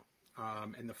burnout.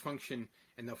 And the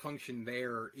function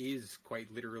there is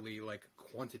quite literally like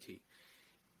quantity.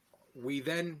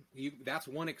 That's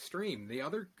one extreme. The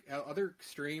other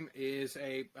extreme is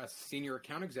a senior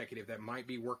account executive that might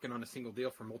be working on a single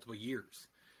deal for multiple years.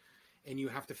 And you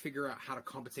have to figure out how to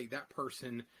compensate that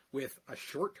person with a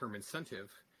short-term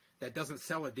incentive that doesn't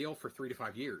sell a deal for 3 to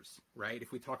 5 years, right?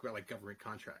 If we talk about like government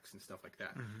contracts and stuff like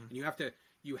that, and you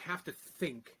have to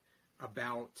think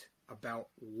about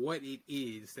what it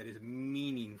is that is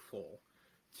meaningful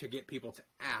to get people to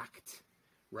act,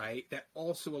 right? That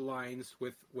also aligns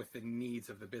with the needs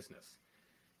of the business.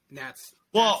 And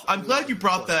I'm glad you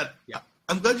brought that. Yeah.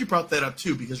 I'm glad you brought that up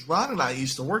too, because Ron and I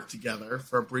used to work together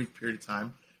for a brief period of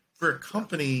time for a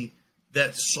company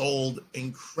that sold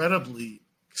incredibly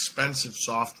expensive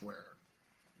software.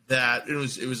 That it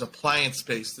was appliance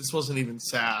based. This wasn't even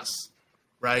SaaS,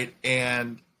 right?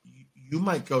 And you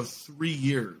might go 3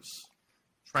 years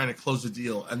trying to close a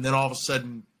deal, and then all of a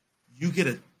sudden you get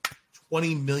a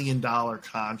 $20 million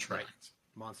contract. Right.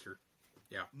 Monster.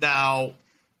 Yeah. Now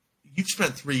you've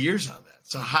spent 3 years on that.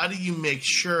 So how do you make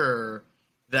sure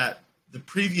that the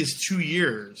previous 2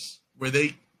 years, where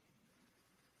they,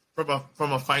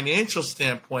 from a financial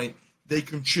standpoint, they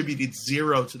contributed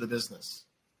zero to the business?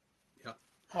 Yeah.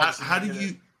 How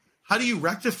do you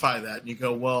rectify that? And you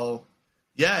go, well,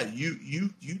 yeah, you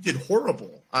did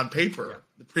horrible on paper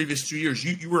the previous 2 years.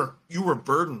 You were a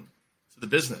burden to the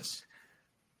business.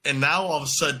 And now all of a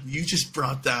sudden you just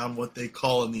brought down what they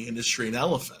call in the industry an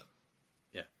elephant.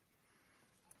 Yeah.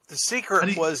 The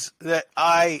secret was that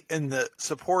I, in the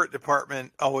support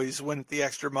department, always went the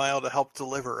extra mile to help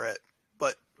deliver it.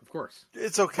 But of course,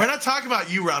 it's okay. We're not talking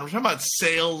about you, Ron. We're talking about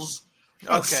sales.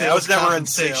 Okay, I was never in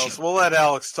sales. We'll let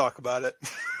Alex talk about it.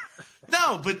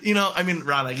 No, but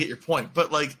Ron, I get your point.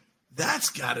 But like, that's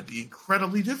got to be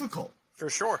incredibly difficult. For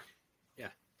sure. Yeah,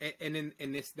 and in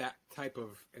that type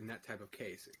of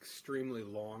case, extremely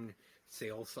long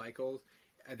sales cycles.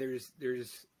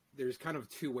 There's kind of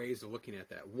two ways of looking at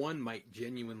that. One might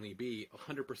genuinely be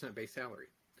 100% base salary,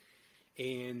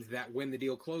 and that when the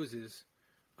deal closes,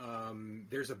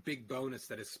 there's a big bonus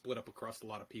that is split up across a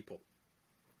lot of people.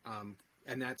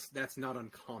 And that's not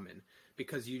uncommon,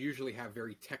 because you usually have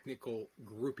very technical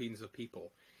groupings of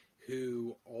people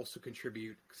who also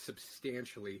contribute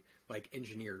substantially, like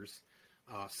engineers,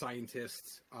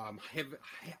 scientists,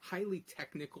 highly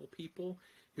technical people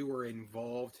who are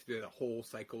involved through the whole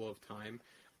cycle of time,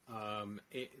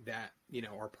 that,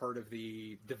 are part of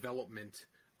the development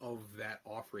of that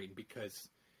offering, because,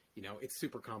 it's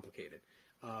super complicated.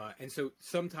 And so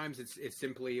sometimes it's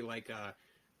simply like,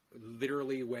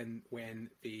 literally when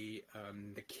the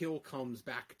kill comes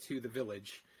back to the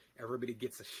village, everybody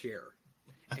gets a share,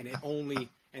 and it only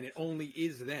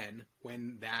is then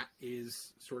when that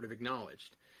is sort of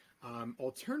acknowledged.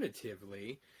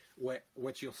 Alternatively,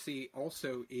 what you'll see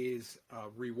also is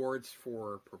rewards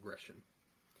for progression.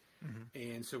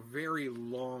 Mm-hmm. And so very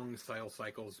long sales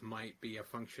cycles might be a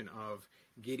function of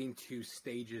getting to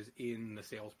stages in the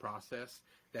sales process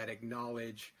that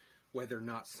acknowledge whether or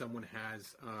not someone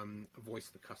has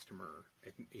voiced the customer,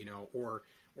 or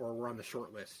we're on the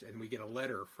short list and we get a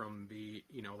letter from the,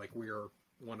 like we're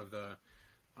one of the,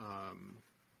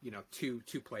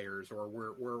 two players, or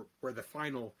we're the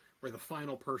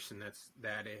final person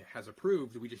that it has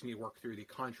approved. We just need to work through the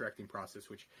contracting process,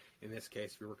 which in this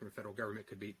case, if you're working with the federal government,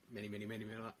 could be many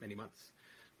months,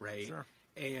 right? Sure.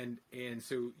 And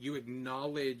so you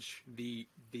acknowledge the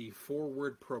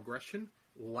forward progression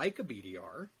like a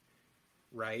BDR,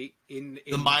 right? In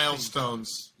the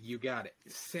milestones. You got it.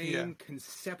 Same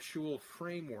conceptual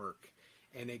framework,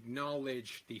 and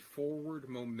acknowledge the forward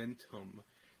momentum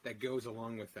that goes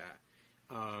along with that.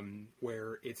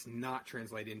 Where it's not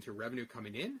translated into revenue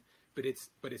coming in, but it's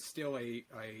still a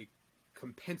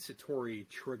compensatory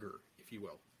trigger, if you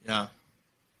will. Yeah.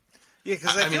 Yeah,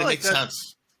 because I feel it like makes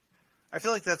sense. I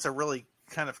feel like that's a really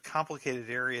kind of complicated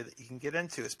area that you can get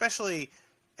into, especially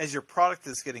as your product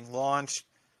is getting launched.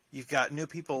 You've got new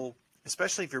people,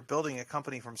 especially if you're building a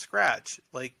company from scratch,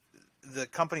 like the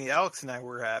company Alex and I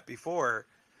were at before,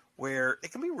 where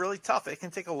it can be really tough. It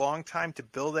can take a long time to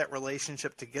build that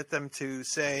relationship, to get them to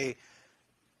say,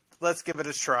 let's give it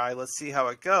a try. Let's see how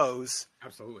it goes.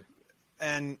 Absolutely.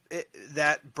 And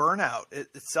that burnout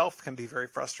itself can be very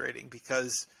frustrating,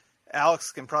 because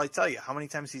Alex can probably tell you how many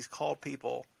times he's called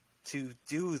people to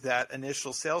do that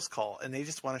initial sales call, and they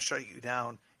just want to shut you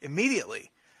down immediately.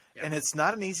 Yep. And it's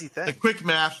not an easy thing. The quick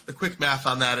math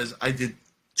on that is I did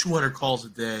 200 calls a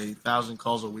day, 1,000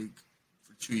 calls a week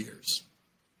for 2 years.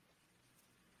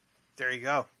 There you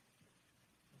go.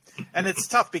 And it's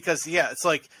tough because, it's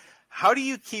like, how do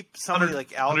you keep somebody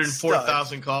like Alex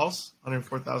 104,000 calls?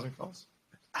 104,000 calls?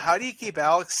 How do you keep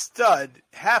Alex Studd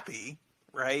happy,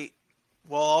 right,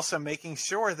 while also making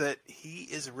sure that he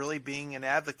is really being an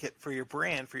advocate for your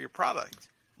brand, for your product,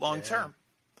 long term?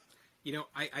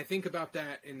 I think about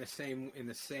that in the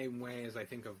same way as I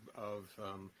think of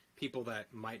people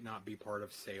that might not be part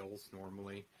of sales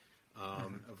normally.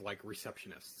 Of like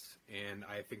receptionists, and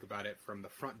I think about it from the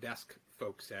front desk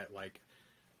folks at like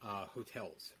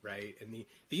hotels, right? And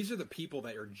these are the people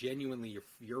that are genuinely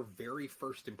your very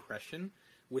first impression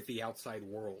with the outside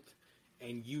world,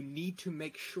 and you need to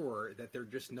make sure that they're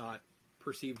just not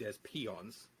perceived as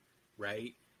peons,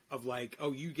 right? Of like,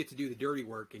 oh, you get to do the dirty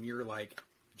work, and you're like,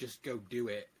 just go do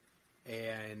it,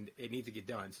 and it needs to get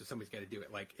done, so somebody's got to do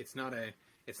it. Like it's not a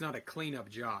cleanup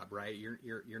job, right?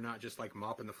 You're not just like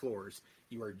mopping the floors.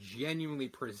 You are genuinely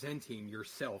presenting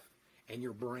yourself and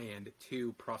your brand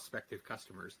to prospective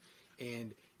customers.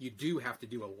 And you do have to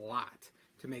do a lot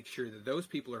to make sure that those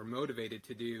people are motivated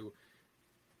to do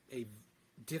it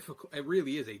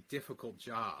really is a difficult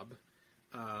job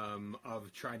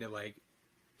of trying to like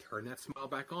turn that smile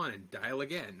back on and dial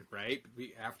again, right?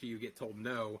 After you get told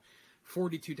no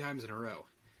 42 times in a row.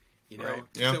 Right.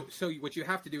 Yeah. So what you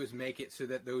have to do is make it so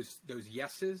that those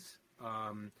yeses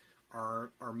are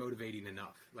motivating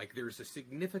enough. Like there's a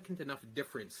significant enough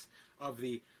difference of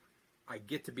I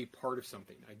get to be part of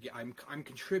something. I'm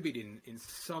contributing in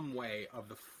some way of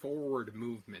the forward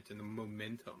movement and the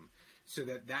momentum, so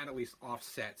that at least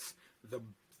offsets the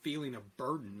feeling of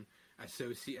burden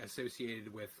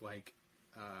associated with like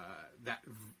that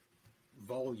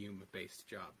volume based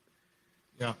job.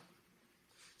 Yeah.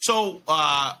 So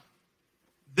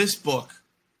this book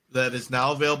that is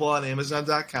now available on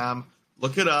Amazon.com,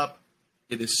 look it up.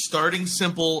 It is Starting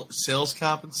Simple Sales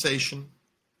Compensation.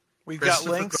 We've got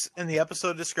links in the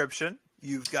episode description.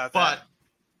 You've got that.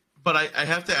 But I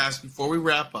have to ask before we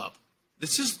wrap up,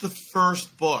 this is the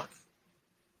first book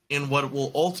in what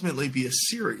will ultimately be a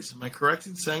series. Am I correct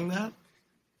in saying that?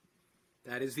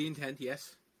 That is the intent,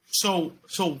 yes. So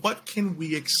what can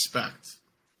we expect?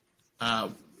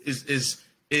 Is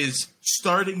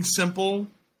Starting Simple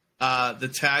the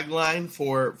tagline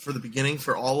for the beginning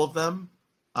for all of them?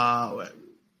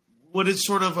 What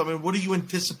do you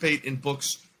anticipate in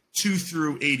books 2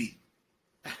 through 80?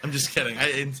 I'm just kidding.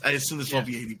 I assume this won't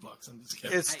be $80. I'm just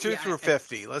kidding. It's 2 through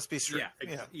 50. Let's be straight.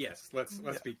 Yes.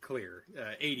 Let's be clear.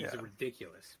 80 is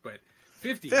ridiculous, but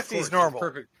 50 is normal.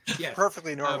 Perfect. Yes.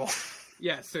 Perfectly normal.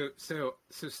 So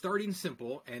starting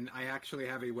simple, and I actually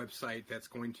have a website that's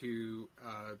going to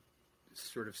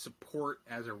sort of support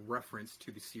as a reference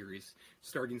to the series,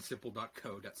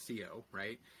 startingsimple.co,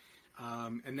 right?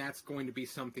 And that's going to be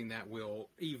something that will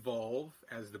evolve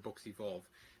as the books evolve.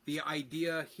 The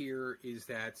idea here is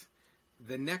that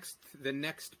the next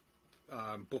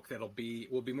book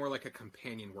will be more like a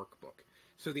companion workbook.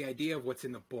 So the idea of what's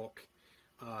in the book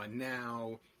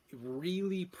now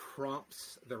really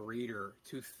prompts the reader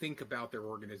to think about their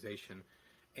organization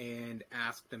and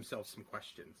ask themselves some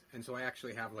questions. And so I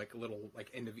actually have like a little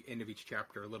end of each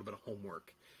chapter, a little bit of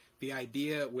homework. The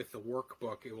idea with the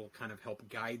workbook, it will kind of help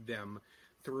guide them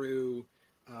through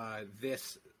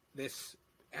this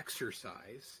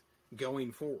exercise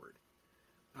going forward.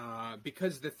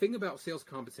 Because the thing about sales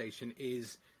compensation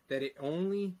is that it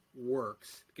only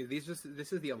works, because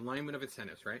this is the alignment of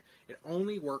incentives, right? It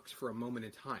only works for a moment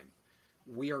in time.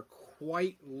 We are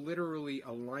quite literally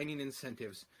aligning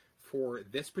incentives for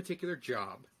this particular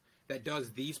job that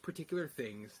does these particular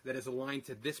things, that is aligned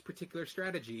to this particular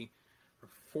strategy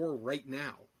for right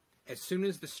now. As soon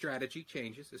as the strategy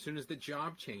changes, as soon as the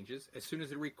job changes, as soon as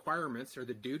the requirements or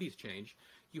the duties change,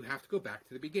 you have to go back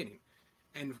to the beginning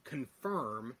and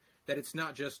confirm that it's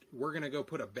not just, we're going to go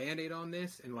put a Band-Aid on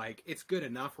this and it's good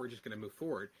enough, we're just going to move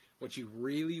forward. What you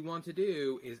really want to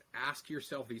do is ask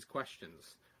yourself these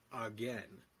questions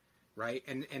again, right?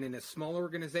 And in a small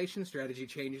organization, strategy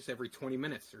changes every 20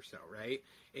 minutes or so, right?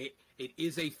 It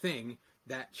is a thing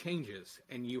that changes,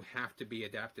 and you have to be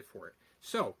adaptive for it.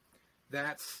 So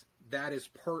that is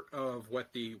part of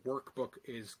what the workbook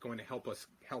is going to help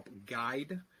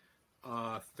guide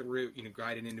through,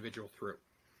 guide an individual through.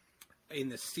 In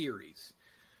the series,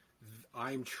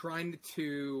 I'm trying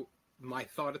to, my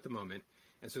thought at the moment,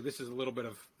 and so this is a little bit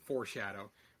of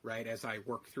foreshadow, right, as I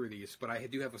work through these, but I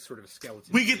do have a sort of a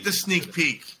skeleton. We get the sneak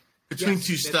peek between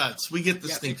two studs. We get the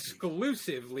sneak peek.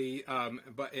 Exclusively,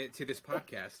 but to this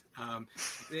podcast,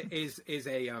 is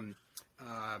a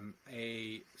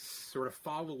sort of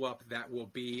follow-up that will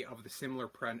be of the similar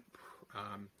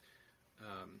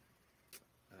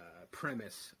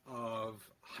premise of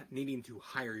needing to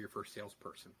hire your first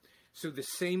salesperson. So the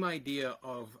same idea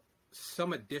of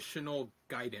some additional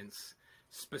guidance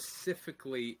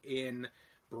specifically in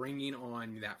bringing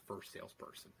on that first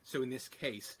salesperson. So in this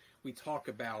case, we talk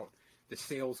about the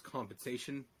sales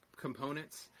compensation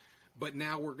components, but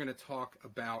now we're going to talk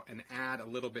about and add a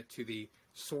little bit to the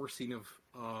sourcing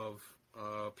of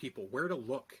people, where to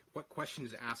look, what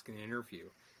questions to ask in an interview,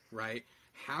 right?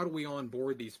 How do we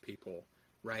onboard these people?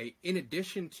 Right. In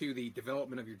addition to the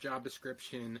development of your job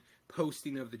description,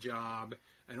 posting of the job,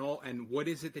 and what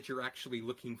is it that you're actually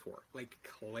looking for?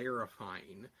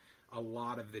 Clarifying a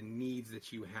lot of the needs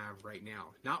that you have right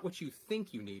now. Not what you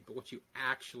think you need, but what you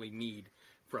actually need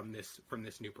from this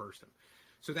new person.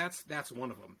 So that's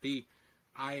one of them.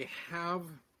 I have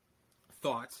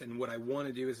thoughts, and what I want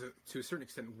to do is to a certain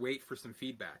extent wait for some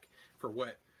feedback for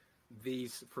what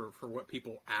what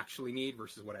people actually need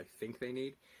versus what I think they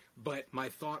need. But my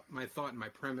thought and my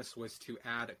premise was to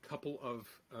add a couple of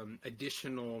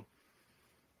additional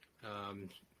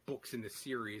books in the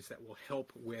series that will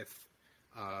help with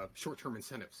short-term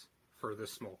incentives for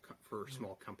small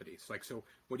companies. So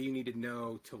what do you need to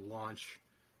know to launch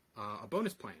a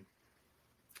bonus plan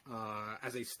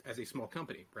as a small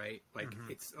company, right?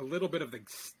 It's a little bit of the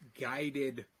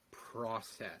guided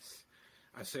process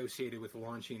associated with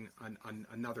launching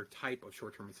another type of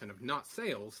short-term incentive, not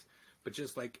sales, but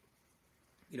just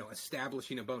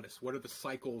establishing a bonus. What are the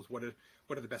cycles? What are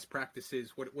the best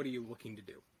practices? What are you looking to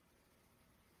do?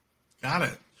 Got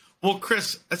it. Well,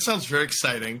 Chris, that sounds very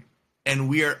exciting, and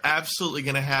we are absolutely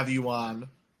going to have you on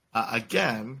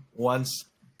again once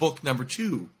book number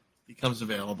 2 becomes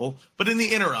available. But in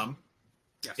the interim,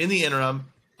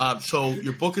 so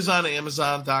your book is on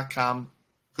Amazon.com.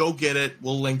 Go get it.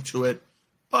 We'll link to it.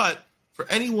 But for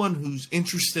anyone who's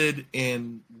interested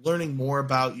in learning more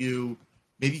about you,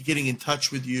 maybe getting in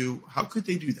touch with you, how could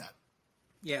they do that?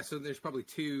 Yeah, so there's probably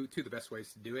two of the best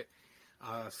ways to do it.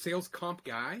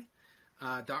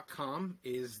 SalesCompGuy.com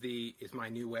is my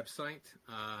new website.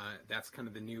 That's kind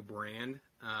of the new brand.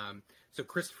 So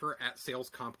Christopher at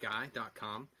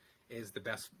SalesCompGuy.com is the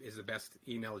best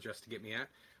email address to get me at.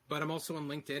 But I'm also on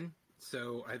LinkedIn.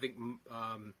 So I think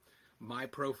my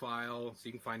profile, so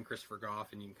you can find Christopher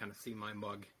Goff and you can kind of see my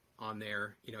mug on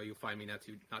there. You'll find me not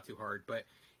too hard, but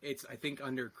it's, I think,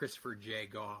 under Christopher J.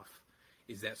 Goff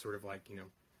is that sort of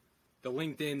the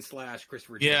LinkedIn /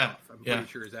 Christopher Yeah, Goff, I'm pretty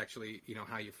sure is actually,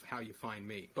 how you find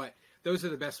me. But those are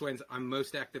the best ones. I'm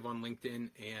most active on LinkedIn,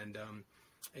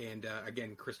 and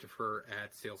again, Christopher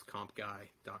at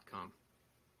salescompguy.com.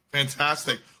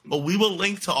 Fantastic. Well, we will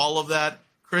link to all of that.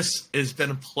 Chris, it's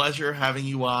been a pleasure having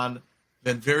you on.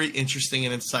 Been very interesting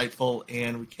and insightful,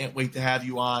 and we can't wait to have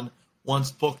you on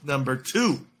once book number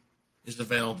 2 is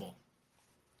available.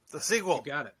 The sequel.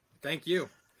 You got it. Thank you.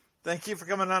 Thank you for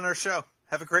coming on our show.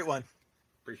 Have a great one.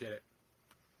 Appreciate it.